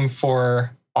 recording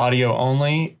for audio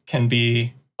only can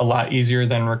be a lot easier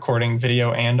than recording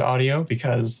video and audio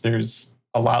because there's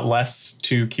a lot less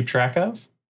to keep track of,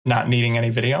 not needing any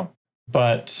video.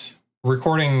 But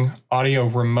recording audio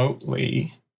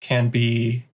remotely can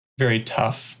be very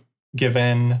tough,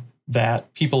 given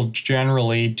that people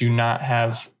generally do not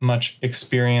have much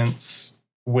experience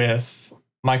with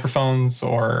microphones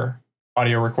or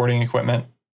audio recording equipment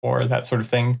or that sort of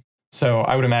thing. So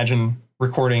I would imagine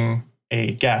recording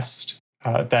a guest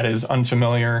that is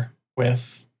unfamiliar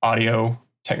with audio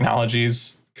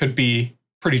technologies could be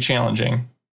pretty challenging.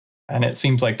 And it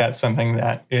seems like that's something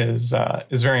that is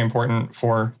very important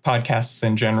for podcasts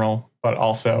in general, but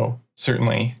also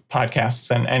certainly podcasts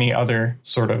and any other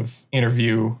sort of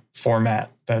interview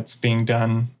format that's being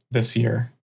done this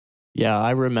year. Yeah,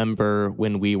 I remember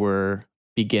when we were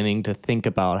beginning to think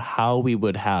about how we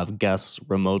would have guests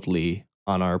remotely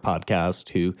on our podcast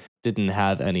who didn't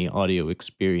have any audio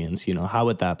experience, how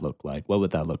would that look like? What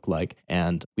would that look like?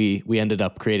 And we ended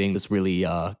up creating this really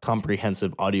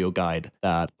comprehensive audio guide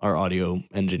that our audio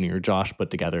engineer Josh put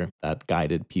together that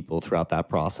guided people throughout that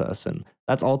process. And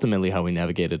that's ultimately how we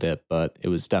navigated it. But it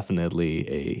was definitely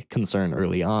a concern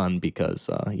early on because,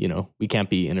 we can't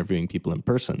be interviewing people in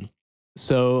person.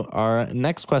 So our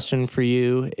next question for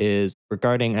you is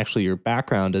regarding actually your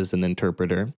background as an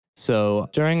interpreter. So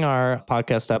during our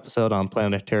podcast episode on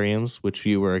planetariums, which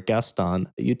you were a guest on,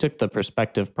 you took the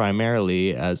perspective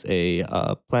primarily as a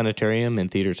planetarium and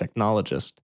theater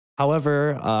technologist.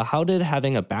 However, how did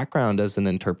having a background as an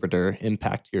interpreter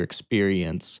impact your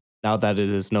experience now that it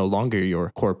is no longer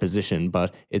your core position,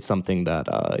 but it's something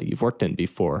that you've worked in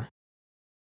before?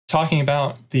 Talking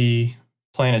about the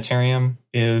planetarium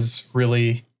is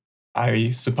really,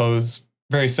 I suppose,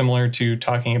 very similar to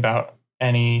talking about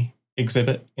any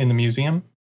exhibit in the museum.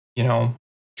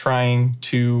 Trying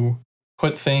to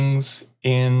put things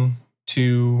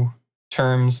into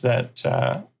terms that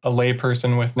a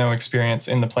layperson with no experience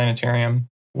in the planetarium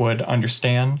would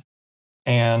understand,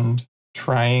 and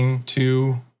trying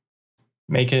to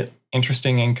make it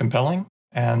interesting and compelling.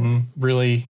 And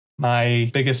really, my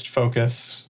biggest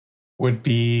focus would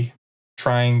be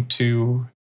trying to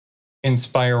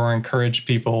inspire or encourage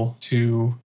people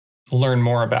to learn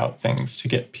more about things, to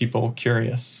get people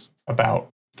curious about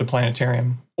the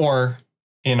planetarium, or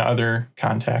in other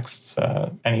contexts,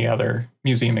 any other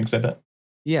museum exhibit.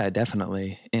 Yeah,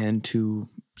 definitely. And to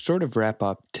sort of wrap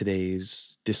up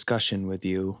today's discussion with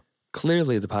you,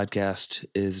 clearly the podcast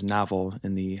is novel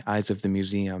in the eyes of the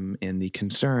museum, and the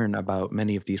concern about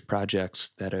many of these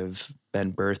projects that have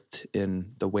been birthed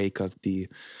in the wake of the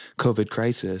COVID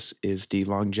crisis is the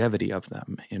longevity of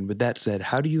them. And with that said,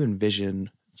 how do you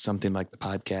envision something like the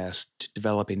podcast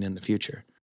developing in the future?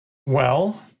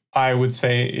 Well, I would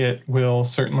say it will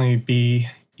certainly be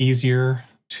easier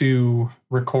to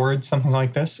record something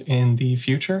like this in the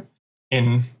future,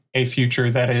 in a future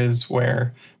that is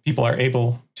where people are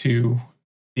able to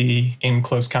be in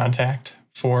close contact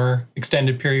for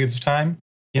extended periods of time.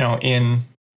 In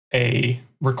a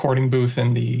recording booth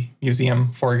in the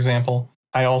museum, for example.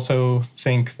 I also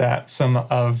think that some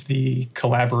of the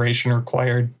collaboration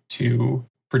required to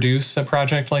produce a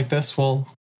project like this will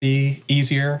be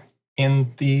easier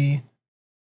in the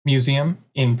museum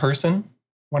in person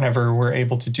whenever we're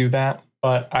able to do that.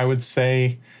 But I would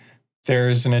say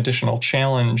there's an additional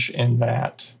challenge in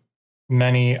that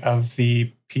many of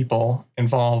the people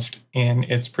involved in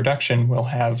its production will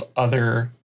have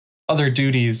other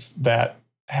duties that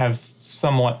have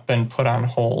somewhat been put on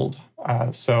hold.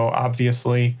 So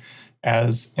obviously,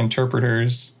 as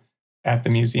interpreters at the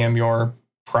museum, your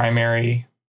primary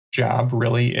job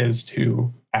really is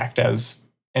to act as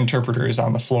interpreters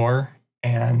on the floor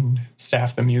and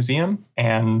staff the museum.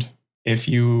 And if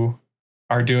you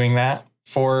are doing that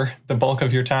for the bulk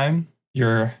of your time,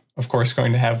 you're, of course,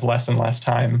 going to have less and less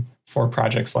time for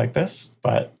projects like this.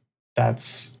 But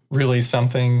that's really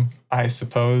something, I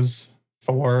suppose,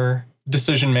 for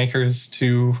decision makers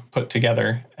to put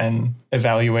together and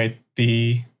evaluate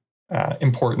the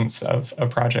importance of a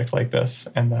project like this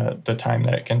and the time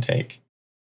that it can take.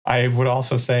 I would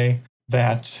also say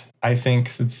that I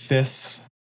think this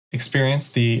experience,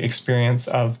 the experience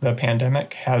of the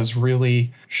pandemic, has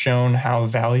really shown how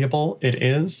valuable it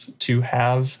is to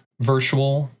have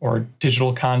virtual or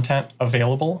digital content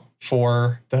available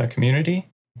for the community.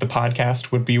 The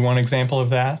podcast would be one example of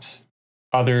that.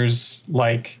 Others,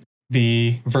 like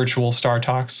the virtual Star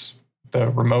Talks, the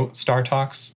remote Star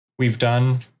Talks we've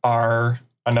done, are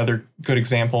another good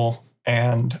example.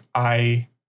 And I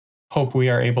hope we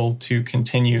are able to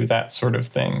continue that sort of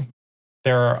thing.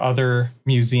 There are other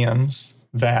museums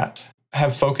that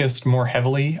have focused more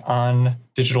heavily on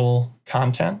digital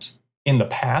content in the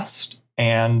past,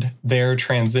 and their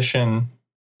transition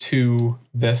to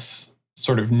this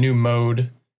sort of new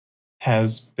mode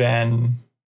has been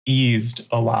eased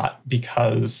a lot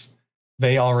because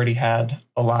they already had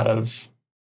a lot of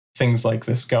things like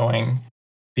this going.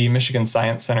 The Michigan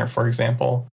Science Center, for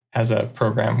example, has a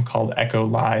program called Echo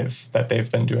Live that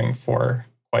they've been doing for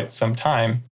quite some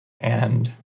time.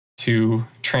 And to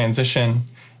transition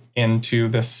into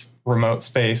this remote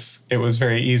space, it was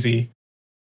very easy.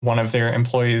 One of their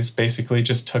employees basically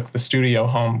just took the studio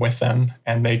home with them,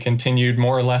 and they continued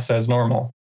more or less as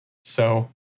normal. So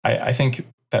I think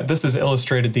that this has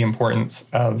illustrated the importance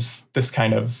of this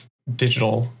kind of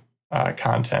digital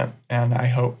content. And I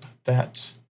hope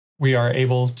that we are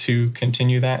able to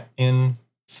continue that in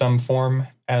some form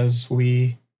as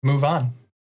we move on.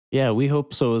 Yeah, we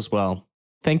hope so as well.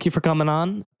 Thank you for coming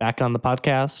on, back on the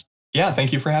podcast. Yeah,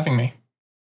 thank you for having me.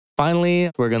 Finally,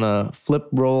 we're going to flip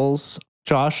roles.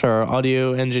 Josh, our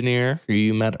audio engineer, who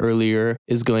you met earlier,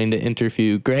 is going to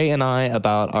interview Gray and I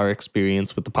about our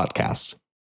experience with the podcast.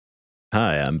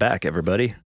 Hi, I'm back,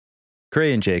 everybody.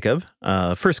 Gray and Jacob,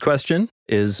 first question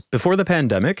is, before the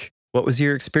pandemic, what was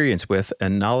your experience with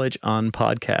and knowledge on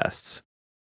podcasts?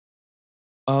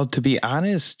 Well, to be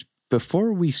honest,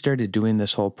 before we started doing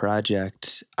this whole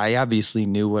project, I obviously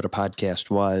knew what a podcast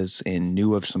was and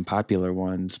knew of some popular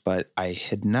ones, but I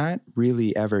had not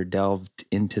really ever delved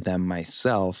into them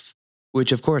myself,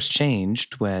 which of course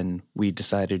changed when we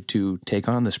decided to take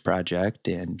on this project.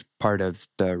 And part of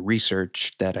the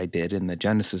research that I did in the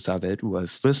genesis of it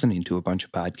was listening to a bunch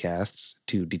of podcasts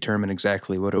to determine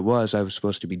exactly what it was I was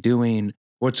supposed to be doing,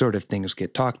 what sort of things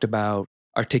get talked about,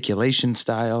 articulation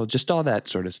style, just all that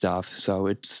sort of stuff. So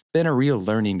it's been a real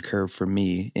learning curve for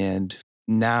me. And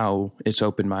now it's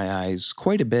opened my eyes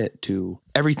quite a bit to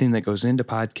everything that goes into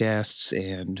podcasts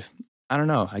and, I don't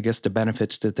know, I guess the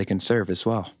benefits that they can serve as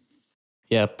well.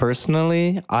 Yeah,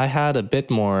 personally, I had a bit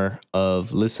more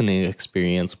of listening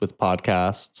experience with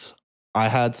podcasts. I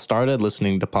had started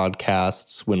listening to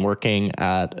podcasts when working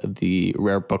at the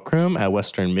Rare Book Room at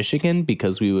Western Michigan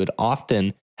because we would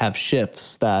often have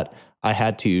shifts that I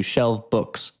had to shelve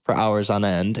books for hours on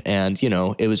end. And,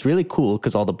 it was really cool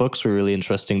because all the books were really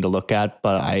interesting to look at.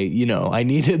 But I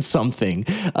needed something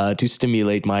to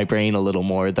stimulate my brain a little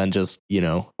more than just,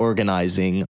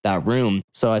 organizing that room.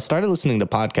 So I started listening to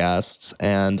podcasts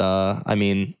and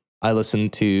I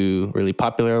listened to really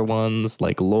popular ones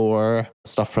like Lore,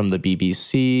 stuff from the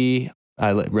BBC.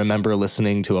 I remember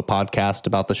listening to a podcast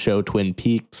about the show Twin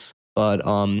Peaks. But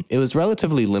it was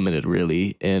relatively limited,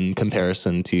 really, in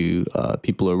comparison to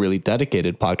people who are really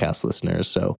dedicated podcast listeners.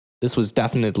 So this was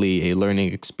definitely a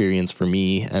learning experience for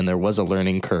me, and there was a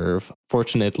learning curve.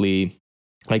 Fortunately,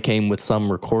 I came with some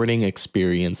recording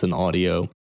experience in audio,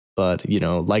 but,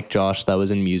 like Josh, that was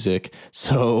in music.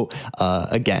 So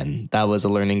again, that was a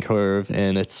learning curve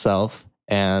in itself.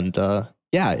 And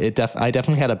yeah, I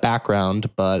definitely had a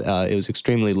background, but it was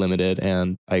extremely limited,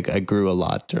 and I grew a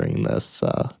lot during this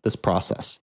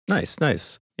process.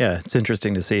 Nice. Yeah, it's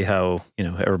interesting to see how,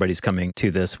 everybody's coming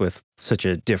to this with such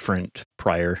a different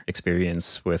prior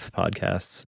experience with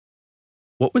podcasts.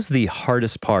 What was the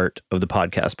hardest part of the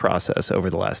podcast process over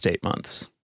the last 8 months?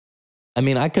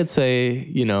 I could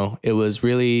say, it was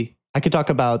really, I could talk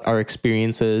about our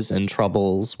experiences and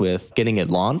troubles with getting it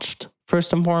launched,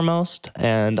 first and foremost.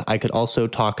 And I could also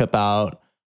talk about,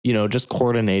 just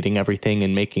coordinating everything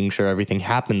and making sure everything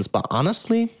happens. But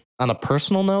honestly, on a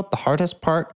personal note, the hardest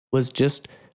part was just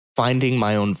finding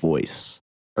my own voice.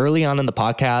 Early on in the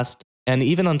podcast, and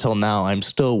even until now, I'm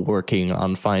still working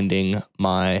on finding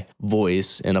my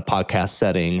voice in a podcast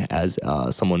setting as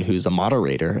someone who's a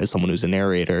moderator, as someone who's a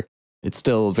narrator. It's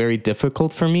still very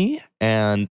difficult for me.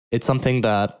 And it's something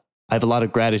that I have a lot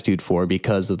of gratitude for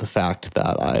because of the fact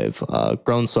that I've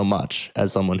grown so much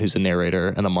as someone who's a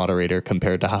narrator and a moderator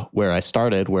compared to where I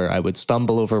started, where I would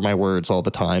stumble over my words all the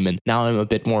time. And now I'm a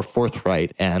bit more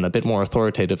forthright and a bit more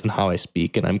authoritative in how I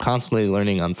speak. And I'm constantly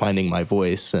learning on finding my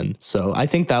voice. And so I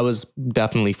think that was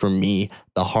definitely for me,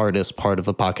 the hardest part of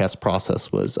the podcast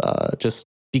process was just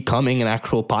becoming an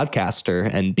actual podcaster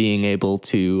and being able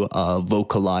to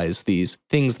vocalize these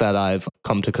things that I've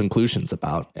come to conclusions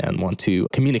about and want to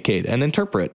communicate and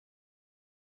interpret.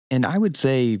 And I would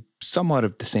say somewhat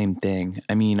of the same thing.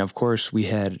 Of course, we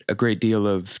had a great deal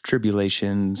of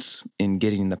tribulations in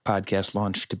getting the podcast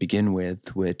launched to begin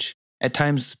with, which at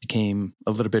times became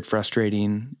a little bit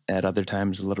frustrating, at other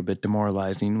times a little bit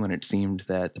demoralizing when it seemed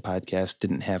that the podcast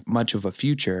didn't have much of a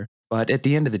future. But at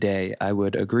the end of the day, I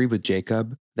would agree with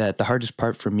Jacob that the hardest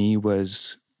part for me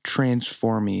was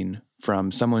transforming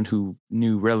from someone who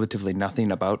knew relatively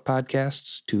nothing about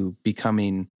podcasts to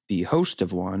becoming the host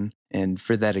of one. And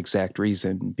for that exact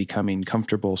reason, becoming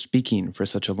comfortable speaking for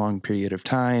such a long period of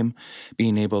time,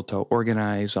 being able to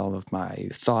organize all of my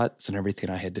thoughts and everything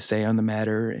I had to say on the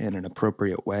matter in an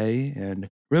appropriate way, and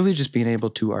really just being able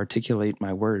to articulate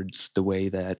my words the way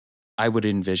that I would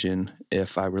envision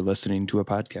if I were listening to a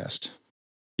podcast.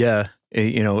 Yeah.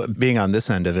 Being on this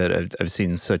end of it, I've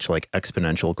seen such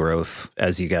exponential growth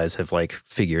as you guys have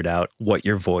figured out what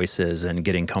your voice is and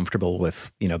getting comfortable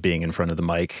with, being in front of the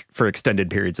mic for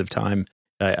extended periods of time.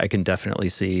 I can definitely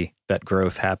see that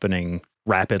growth happening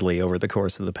rapidly over the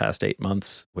course of the past 8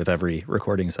 months with every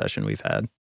recording session we've had.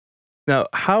 Now,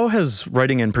 how has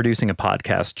writing and producing a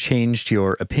podcast changed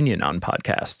your opinion on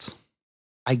podcasts?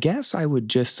 I guess I would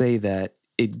just say that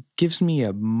it gives me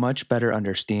a much better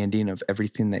understanding of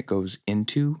everything that goes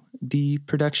into the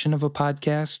production of a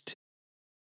podcast.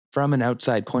 From an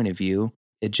outside point of view,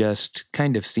 it just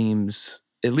kind of seems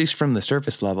at least from the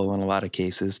surface level in a lot of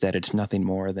cases, that it's nothing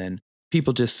more than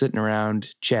people just sitting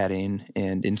around chatting.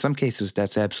 And in some cases,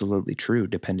 that's absolutely true,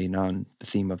 depending on the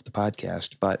theme of the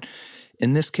podcast. But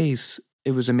in this case,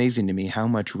 it was amazing to me how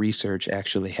much research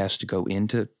actually has to go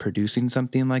into producing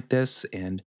something like this,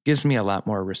 and gives me a lot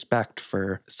more respect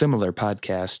for similar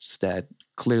podcasts that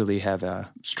clearly have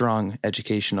a strong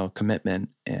educational commitment,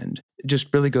 and it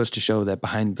just really goes to show that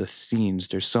behind the scenes,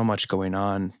 there's so much going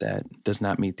on that does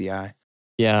not meet the eye.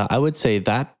 Yeah, I would say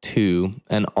that too.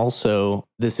 And also,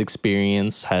 this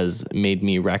experience has made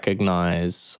me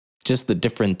recognize just the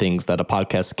different things that a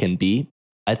podcast can be.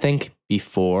 I think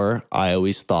before, I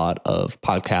always thought of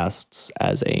podcasts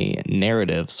as a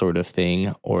narrative sort of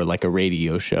thing, or like a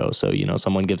radio show. So,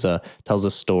 someone tells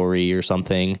a story or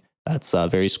something that's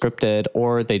very scripted,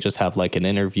 or they just have like an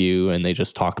interview and they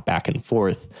just talk back and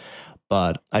forth.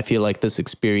 But I feel like this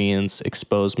experience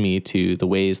exposed me to the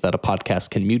ways that a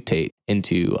podcast can mutate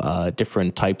into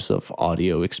different types of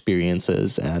audio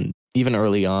experiences. And even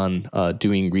early on,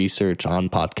 doing research on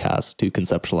podcasts to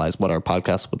conceptualize what our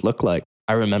podcast would look like,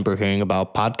 I remember hearing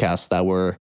about podcasts that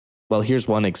were, well, here's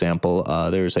one example.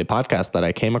 There's a podcast that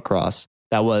I came across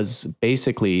that was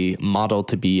basically modeled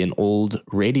to be an old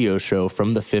radio show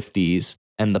from the 50s.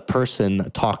 And the person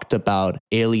talked about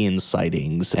alien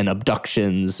sightings and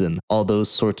abductions and all those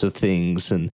sorts of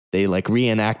things. And they like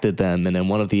reenacted them. And in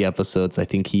one of the episodes, I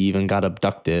think he even got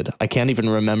abducted. I can't even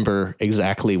remember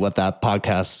exactly what that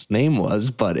podcast's name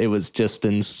was, but it was just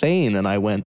insane. And I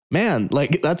went, man,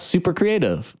 like that's super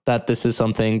creative that this is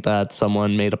something that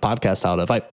someone made a podcast out of.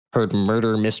 I've heard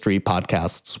murder mystery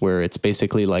podcasts where it's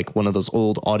basically like one of those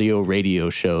old audio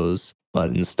radio shows, but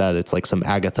instead it's like some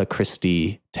Agatha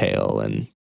Christie tale. And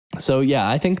so, yeah,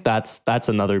 I think that's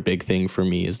another big thing for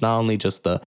me, is not only just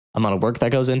the amount of work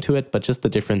that goes into it, but just the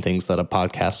different things that a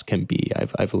podcast can be.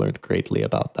 I've learned greatly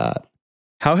about that.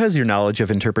 How has your knowledge of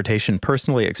interpretation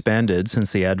personally expanded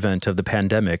since the advent of the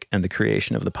pandemic and the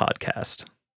creation of the podcast?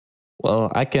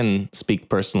 Well, I can speak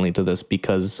personally to this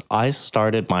because I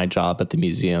started my job at the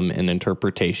museum in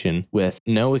interpretation with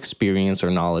no experience or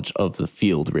knowledge of the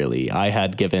field, really. I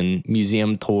had given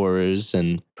museum tours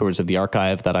and tours of the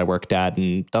archive that I worked at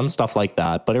and done stuff like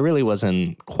that, but it really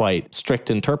wasn't quite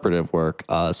strict interpretive work.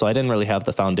 So I didn't really have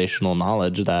the foundational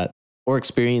knowledge or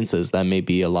experiences that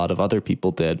maybe a lot of other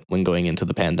people did when going into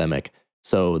the pandemic.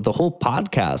 So the whole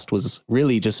podcast was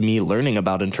really just me learning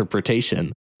about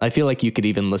interpretation. I feel like you could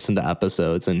even listen to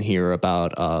episodes and hear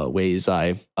about ways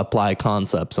I apply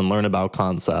concepts and learn about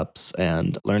concepts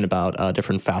and learn about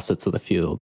different facets of the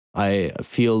field. I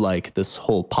feel like this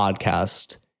whole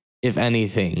podcast, if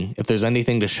there's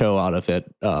anything to show out of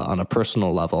it on a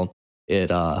personal level,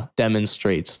 it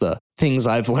demonstrates the things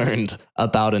I've learned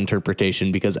about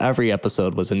interpretation, because every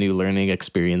episode was a new learning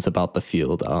experience about the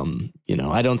field.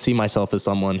 I don't see myself as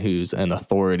someone who's an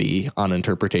authority on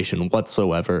interpretation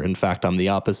whatsoever. In fact, I'm the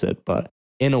opposite. But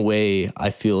in a way, I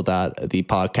feel that the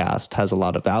podcast has a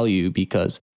lot of value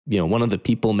because, one of the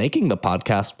people making the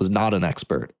podcast was not an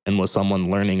expert and was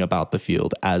someone learning about the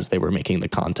field as they were making the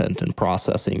content and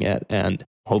processing it. And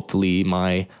hopefully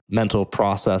my mental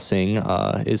processing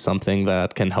is something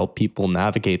that can help people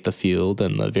navigate the field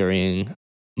and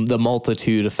the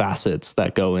multitude of facets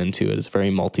that go into it. It's a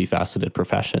very multifaceted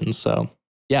profession. So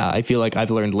yeah, I feel like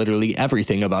I've learned literally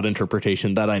everything about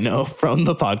interpretation that I know from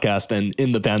the podcast and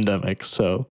in the pandemic.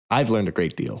 So I've learned a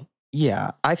great deal.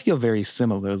 Yeah, I feel very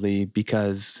similarly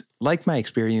because, like my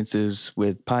experiences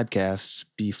with podcasts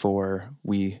before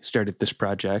we started this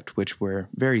project, which were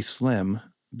very slim,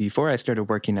 before I started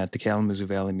working at the Kalamazoo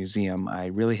Valley Museum, I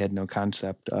really had no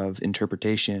concept of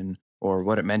interpretation or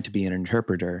what it meant to be an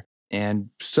interpreter. And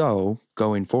so,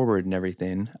 going forward and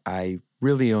everything, I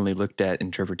really only looked at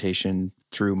interpretation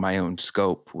through my own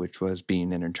scope, which was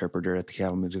being an interpreter at the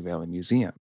Kalamazoo Valley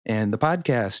Museum. And the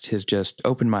podcast has just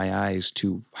opened my eyes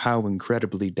to how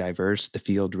incredibly diverse the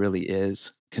field really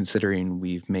is, considering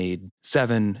we've made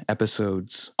 7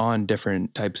 episodes on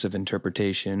different types of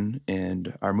interpretation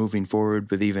and are moving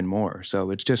forward with even more. So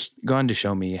it's just gone to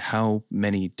show me how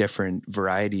many different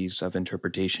varieties of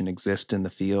interpretation exist in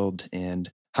the field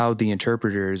and how the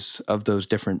interpreters of those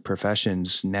different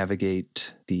professions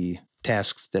navigate the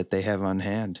tasks that they have on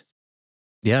hand.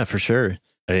 Yeah, for sure.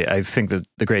 I think that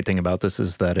the great thing about this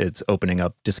is that it's opening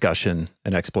up discussion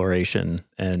and exploration,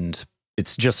 and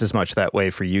it's just as much that way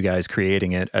for you guys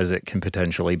creating it as it can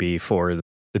potentially be for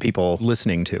the people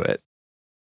listening to it.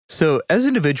 So as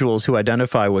individuals who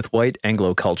identify with white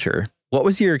Anglo culture, what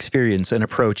was your experience and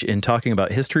approach in talking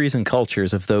about histories and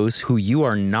cultures of those who you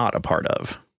are not a part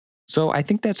of? So I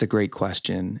think that's a great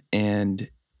question. And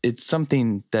it's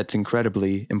something that's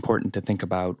incredibly important to think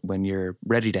about when you're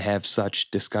ready to have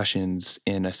such discussions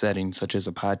in a setting such as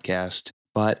a podcast.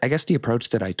 But I guess the approach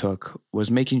that I took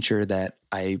was making sure that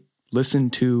I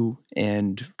listened to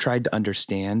and tried to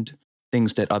understand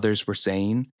things that others were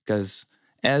saying, because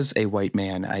as a white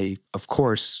man, I, of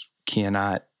course,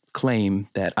 cannot claim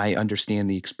that I understand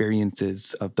the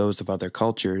experiences of those of other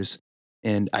cultures,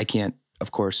 and I can't,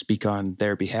 of course, speak on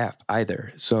their behalf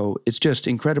either. So it's just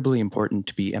incredibly important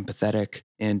to be empathetic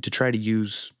and to try to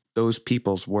use those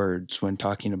people's words when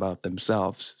talking about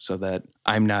themselves so that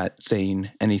I'm not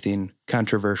saying anything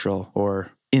controversial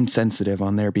or insensitive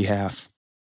on their behalf.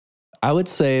 I would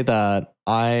say that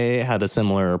I had a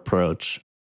similar approach.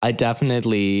 I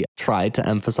definitely tried to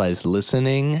emphasize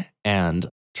listening and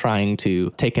trying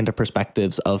to take into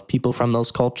perspectives of people from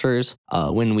those cultures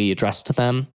when we addressed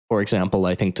them. For example,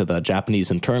 I think to the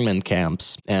Japanese internment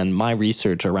camps, and my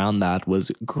research around that was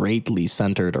greatly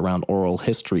centered around oral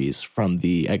histories from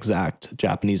the exact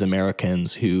Japanese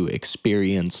Americans who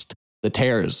experienced the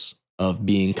terrors of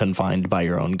being confined by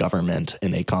your own government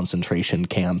in a concentration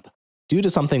camp due to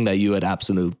something that you had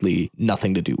absolutely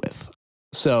nothing to do with.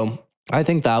 So I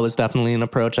think that was definitely an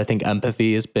approach. I think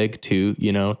empathy is big too,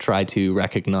 try to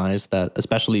recognize that,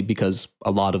 especially because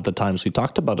a lot of the times we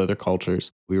talked about other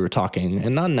cultures, we were talking,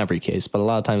 and not in every case, but a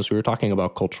lot of times we were talking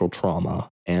about cultural trauma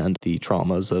and the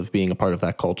traumas of being a part of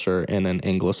that culture in an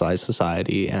anglicized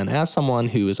society. And as someone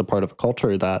who is a part of a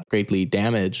culture that greatly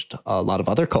damaged a lot of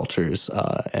other cultures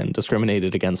and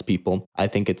discriminated against people, I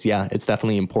think it's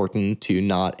definitely important to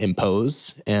not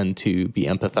impose and to be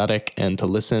empathetic and to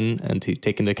listen and to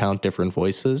take into account different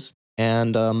voices.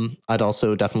 And I'd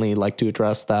also definitely like to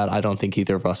address that I don't think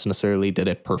either of us necessarily did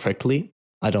it perfectly.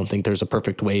 I don't think there's a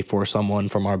perfect way for someone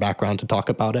from our background to talk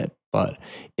about it. But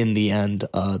in the end,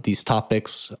 these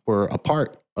topics were a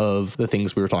part of the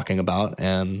things we were talking about,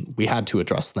 and we had to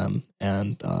address them.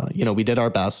 And, we did our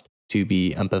best to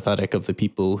be empathetic of the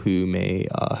people who may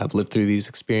have lived through these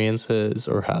experiences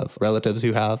or have relatives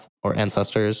who have, or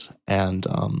ancestors, and,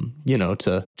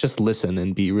 to just listen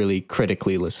and be really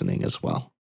critically listening as well.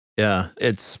 Yeah,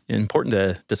 it's important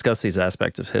to discuss these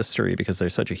aspects of history because they're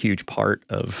such a huge part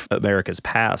of America's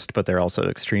past, but they're also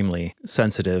extremely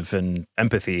sensitive, and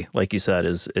empathy, like you said,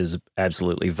 is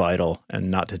absolutely vital,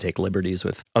 and not to take liberties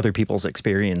with other people's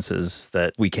experiences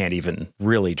that we can't even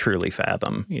really truly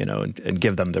fathom, and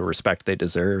give them the respect they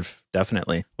deserve.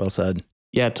 Definitely. Well said.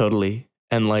 Yeah, totally.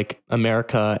 And like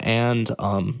America and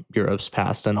Europe's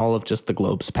past and all of just the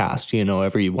globe's past,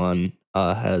 everyone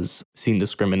has seen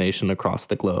discrimination across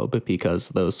the globe because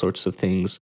those sorts of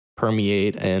things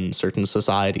permeate in certain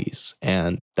societies.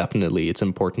 And definitely it's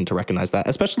important to recognize that,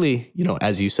 especially,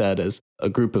 as you said, as a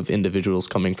group of individuals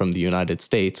coming from the United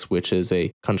States, which is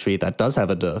a country that does have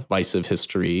a divisive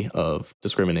history of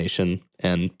discrimination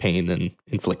and pain and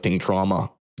inflicting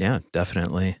trauma. Yeah,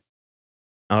 definitely.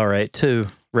 All right, to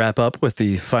wrap up with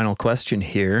the final question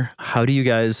here, how do you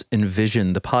guys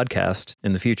envision the podcast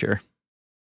in the future?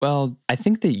 Well, I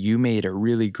think that you made a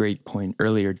really great point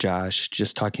earlier, Josh,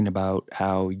 just talking about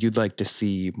how you'd like to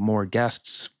see more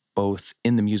guests, both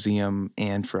in the museum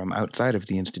and from outside of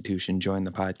the institution, join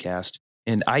the podcast.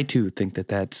 And I too think that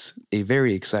that's a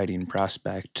very exciting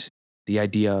prospect. The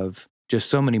idea of just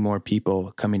so many more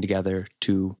people coming together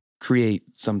to create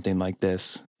something like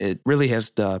this, it really has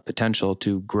the potential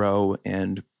to grow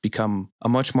and become a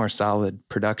much more solid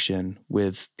production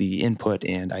with the input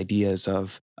and ideas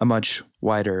of a much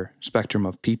wider spectrum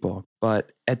of people.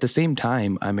 But at the same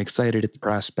time, I'm excited at the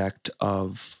prospect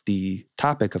of the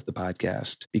topic of the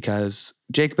podcast, because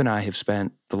Jacob and I have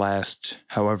spent the last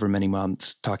however many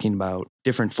months talking about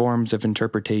different forms of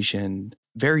interpretation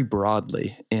very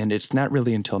broadly. And it's not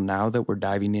really until now that we're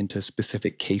diving into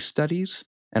specific case studies.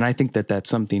 And I think that that's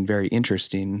something very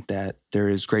interesting that there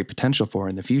is great potential for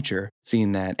in the future,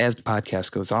 seeing that as the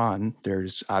podcast goes on,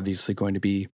 there's obviously going to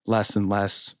be less and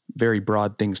less very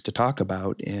broad things to talk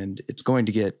about, and it's going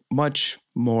to get much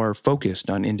more focused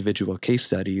on individual case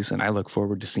studies, and I look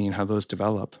forward to seeing how those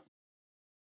develop.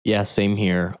 Yeah, same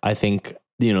here. I think,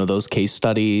 those case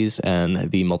studies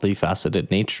and the multifaceted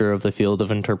nature of the field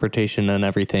of interpretation and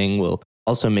everything will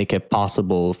also make it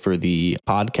possible for the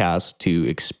podcast to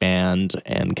expand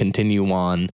and continue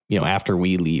on, after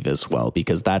we leave as well,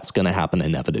 because that's going to happen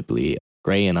inevitably.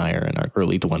 Gray and I are in our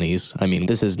early 20s. I mean,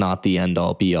 this is not the end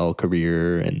all be all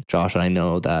career. And Josh, I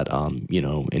know that,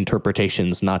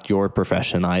 interpretation's not your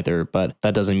profession either, but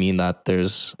that doesn't mean that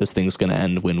this thing's going to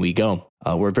end when we go.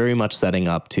 We're very much setting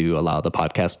up to allow the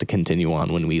podcast to continue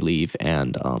on when we leave.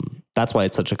 And that's why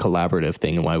it's such a collaborative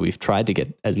thing and why we've tried to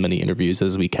get as many interviews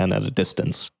as we can at a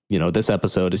distance. this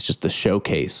episode is just a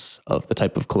showcase of the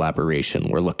type of collaboration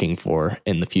we're looking for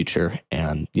in the future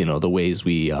and, the ways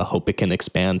we hope it can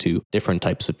expand to different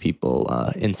types of people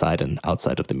inside and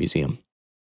outside of the museum.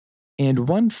 And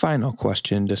one final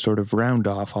question to sort of round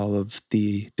off all of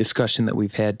the discussion that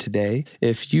we've had today.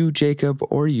 If you, Jacob,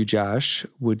 or you, Josh,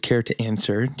 would care to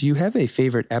answer, do you have a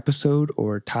favorite episode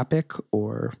or topic,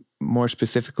 or more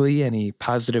specifically, any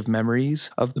positive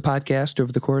memories of the podcast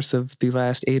over the course of the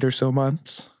last 8 or so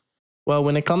months? Well,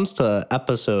 when it comes to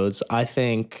episodes, I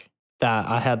think that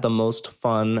I had the most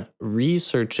fun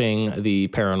researching the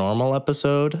paranormal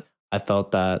episode. I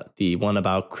felt that the one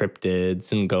about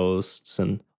cryptids and ghosts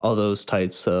and all those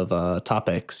types of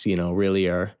topics, really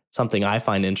are something I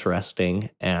find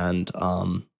interesting. And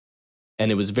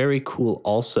it was very cool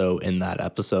also in that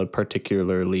episode,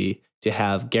 particularly to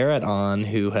have Garrett on,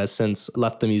 who has since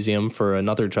left the museum for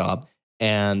another job.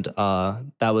 And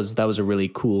that was a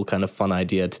really cool kind of fun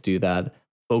idea to do that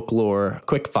folklore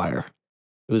quickfire.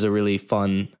 It was a really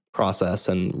fun process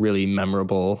and really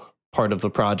memorable part of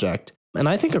the project. And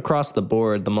I think across the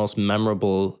board, the most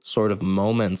memorable sort of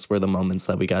moments were the moments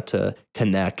that we got to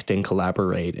connect and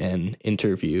collaborate and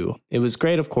interview. It was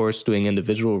great, of course, doing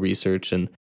individual research and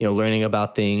learning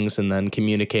about things and then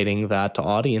communicating that to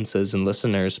audiences and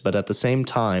listeners. But at the same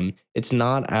time, it's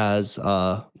not as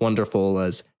wonderful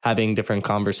as having different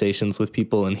conversations with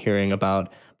people and hearing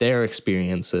about their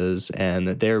experiences and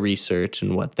their research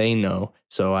and what they know.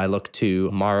 So I look to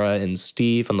Mara and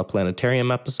Steve on the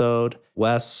planetarium episode,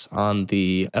 Wes on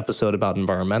the episode about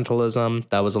environmentalism.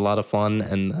 That was a lot of fun.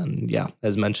 And then,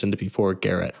 as mentioned before,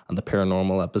 Garrett on the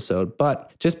paranormal episode.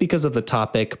 But just because of the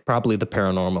topic, probably the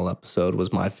paranormal episode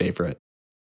was my favorite.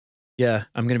 Yeah,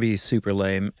 I'm going to be super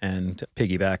lame and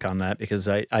piggyback on that because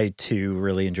I too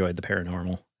really enjoyed the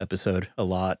paranormal episode a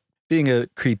lot. Being a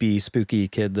creepy, spooky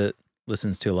kid that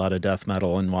listens to a lot of death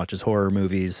metal and watches horror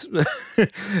movies,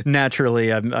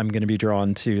 naturally I'm going to be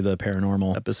drawn to the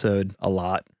paranormal episode a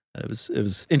lot. It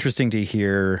was interesting to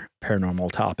hear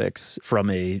paranormal topics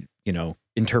from a,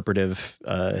 interpretive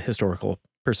historical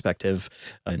perspective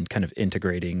and kind of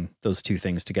integrating those two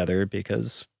things together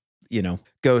because,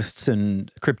 ghosts and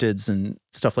cryptids and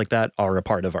stuff like that are a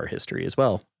part of our history as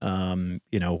well.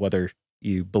 Whether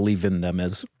you believe in them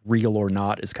as real or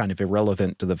not is kind of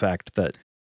irrelevant to the fact that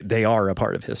they are a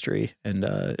part of history. And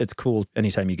it's cool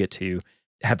anytime you get to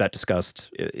have that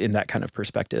discussed in that kind of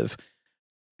perspective.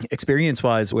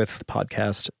 Experience-wise with the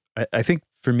podcast, I think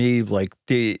for me, like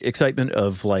the excitement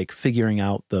of like figuring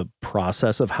out the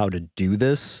process of how to do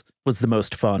this was the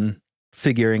most fun.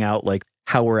 Figuring out like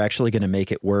how we're actually going to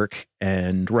make it work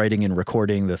and writing and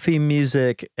recording the theme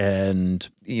music and,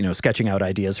 sketching out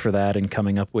ideas for that and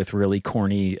coming up with really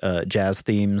corny jazz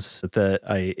themes that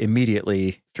I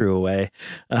immediately threw away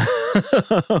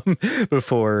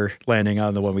before landing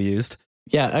on the one we used.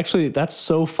 Yeah, actually, that's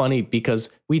so funny because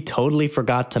we totally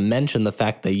forgot to mention the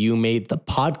fact that you made the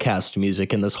podcast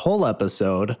music in this whole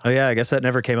episode. Oh, yeah, I guess that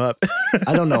never came up.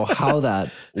 I don't know how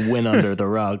that went under the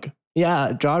rug.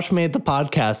 Yeah, Josh made the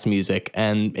podcast music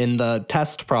and in the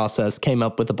test process came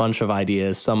up with a bunch of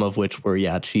ideas, some of which were,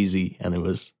 cheesy, and it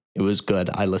was good.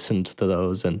 I listened to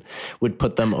those and would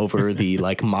put them over the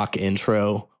like mock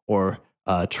intro or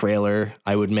trailer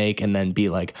I would make and then be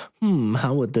like,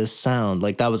 how would this sound?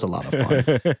 Like that was a lot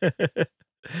of fun.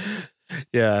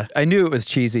 Yeah, I knew it was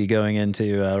cheesy going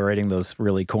into writing those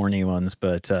really corny ones,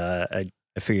 but I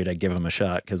figured I'd give them a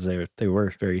shot because they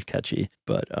were very catchy.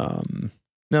 But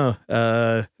no,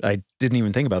 I didn't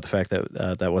even think about the fact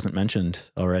that that wasn't mentioned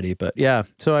already. But yeah,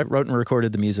 so I wrote and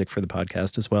recorded the music for the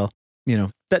podcast as well.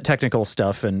 That technical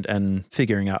stuff and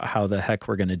figuring out how the heck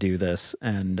we're going to do this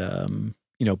and,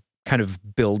 kind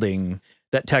of building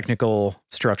that technical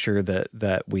structure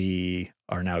that we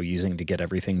are now using to get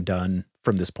everything done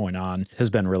from this point on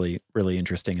has been really, really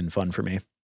interesting and fun for me.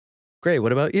 Great.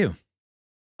 What about you?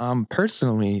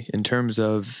 Personally, in terms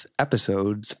of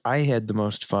episodes, I had the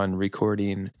most fun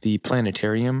recording the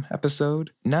planetarium episode.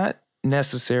 Not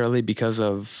necessarily because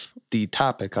of the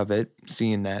topic of it,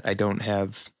 seeing that I don't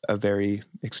have a very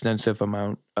extensive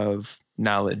amount of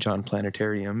knowledge on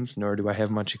planetariums, nor do I have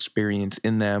much experience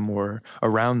in them or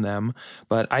around them.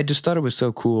 But I just thought it was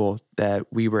so cool that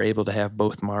we were able to have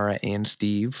both Mara and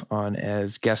Steve on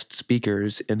as guest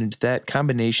speakers. And that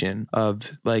combination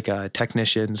of like a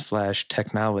technician /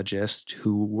 technologist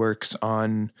who works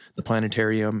on the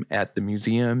planetarium at the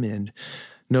museum and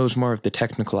knows more of the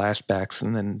technical aspects,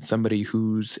 and then somebody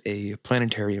who's a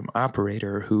planetarium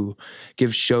operator who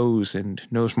gives shows and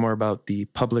knows more about the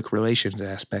public relations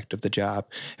aspect of the job.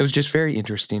 It was just very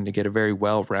interesting to get a very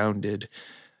well-rounded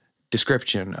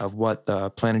description of what the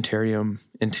planetarium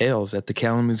entails at the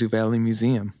Kalamazoo Valley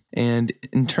Museum. And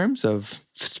in terms of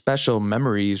special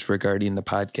memories regarding the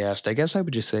podcast, I guess I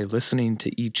would just say listening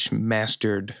to each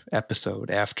mastered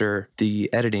episode after the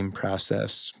editing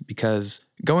process, because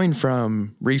going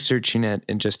from researching it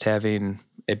and just having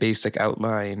a basic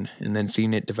outline and then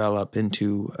seeing it develop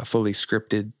into a fully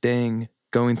scripted thing,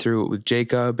 going through it with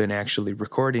Jacob and actually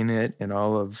recording it, and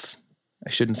I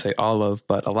shouldn't say all of,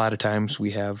 but a lot of times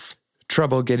we have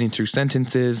trouble getting through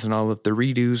sentences and all of the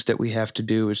redos that we have to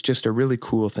do. It's just a really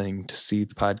cool thing to see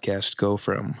the podcast go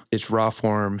from its raw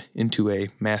form into a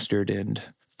mastered and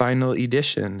final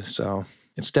edition. So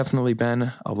it's definitely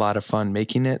been a lot of fun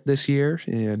making it this year,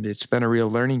 and it's been a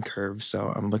real learning curve.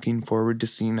 So I'm looking forward to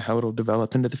seeing how it'll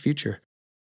develop into the future.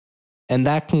 And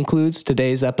that concludes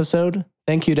today's episode.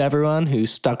 Thank you to everyone who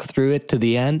stuck through it to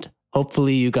the end.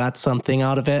 Hopefully you got something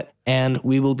out of it, and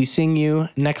we will be seeing you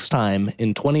next time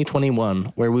in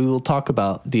 2021, where we will talk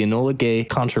about the Enola Gay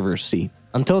controversy.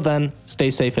 Until then, stay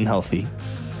safe and healthy.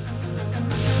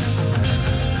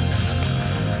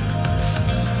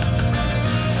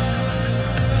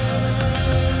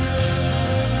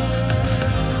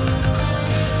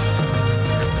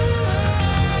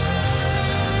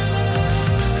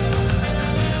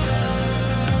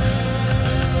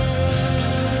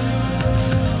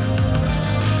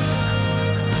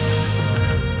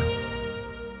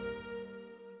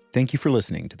 Thank you for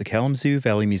listening to the Kalamazoo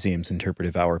Valley Museum's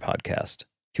Interpretive Hour podcast.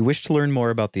 If you wish to learn more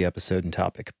about the episode and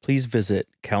topic, please visit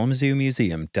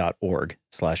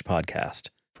kalamazoomuseum.org/podcast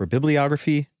for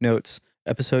bibliography, notes,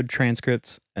 episode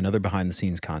transcripts, and other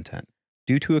behind-the-scenes content.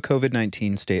 Due to a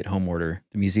COVID-19 stay-at-home order,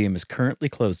 the museum is currently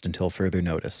closed until further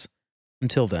notice.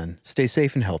 Until then, stay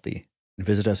safe and healthy, and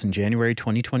visit us in January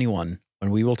 2021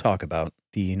 when we will talk about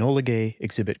the Enola Gay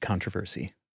exhibit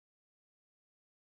controversy.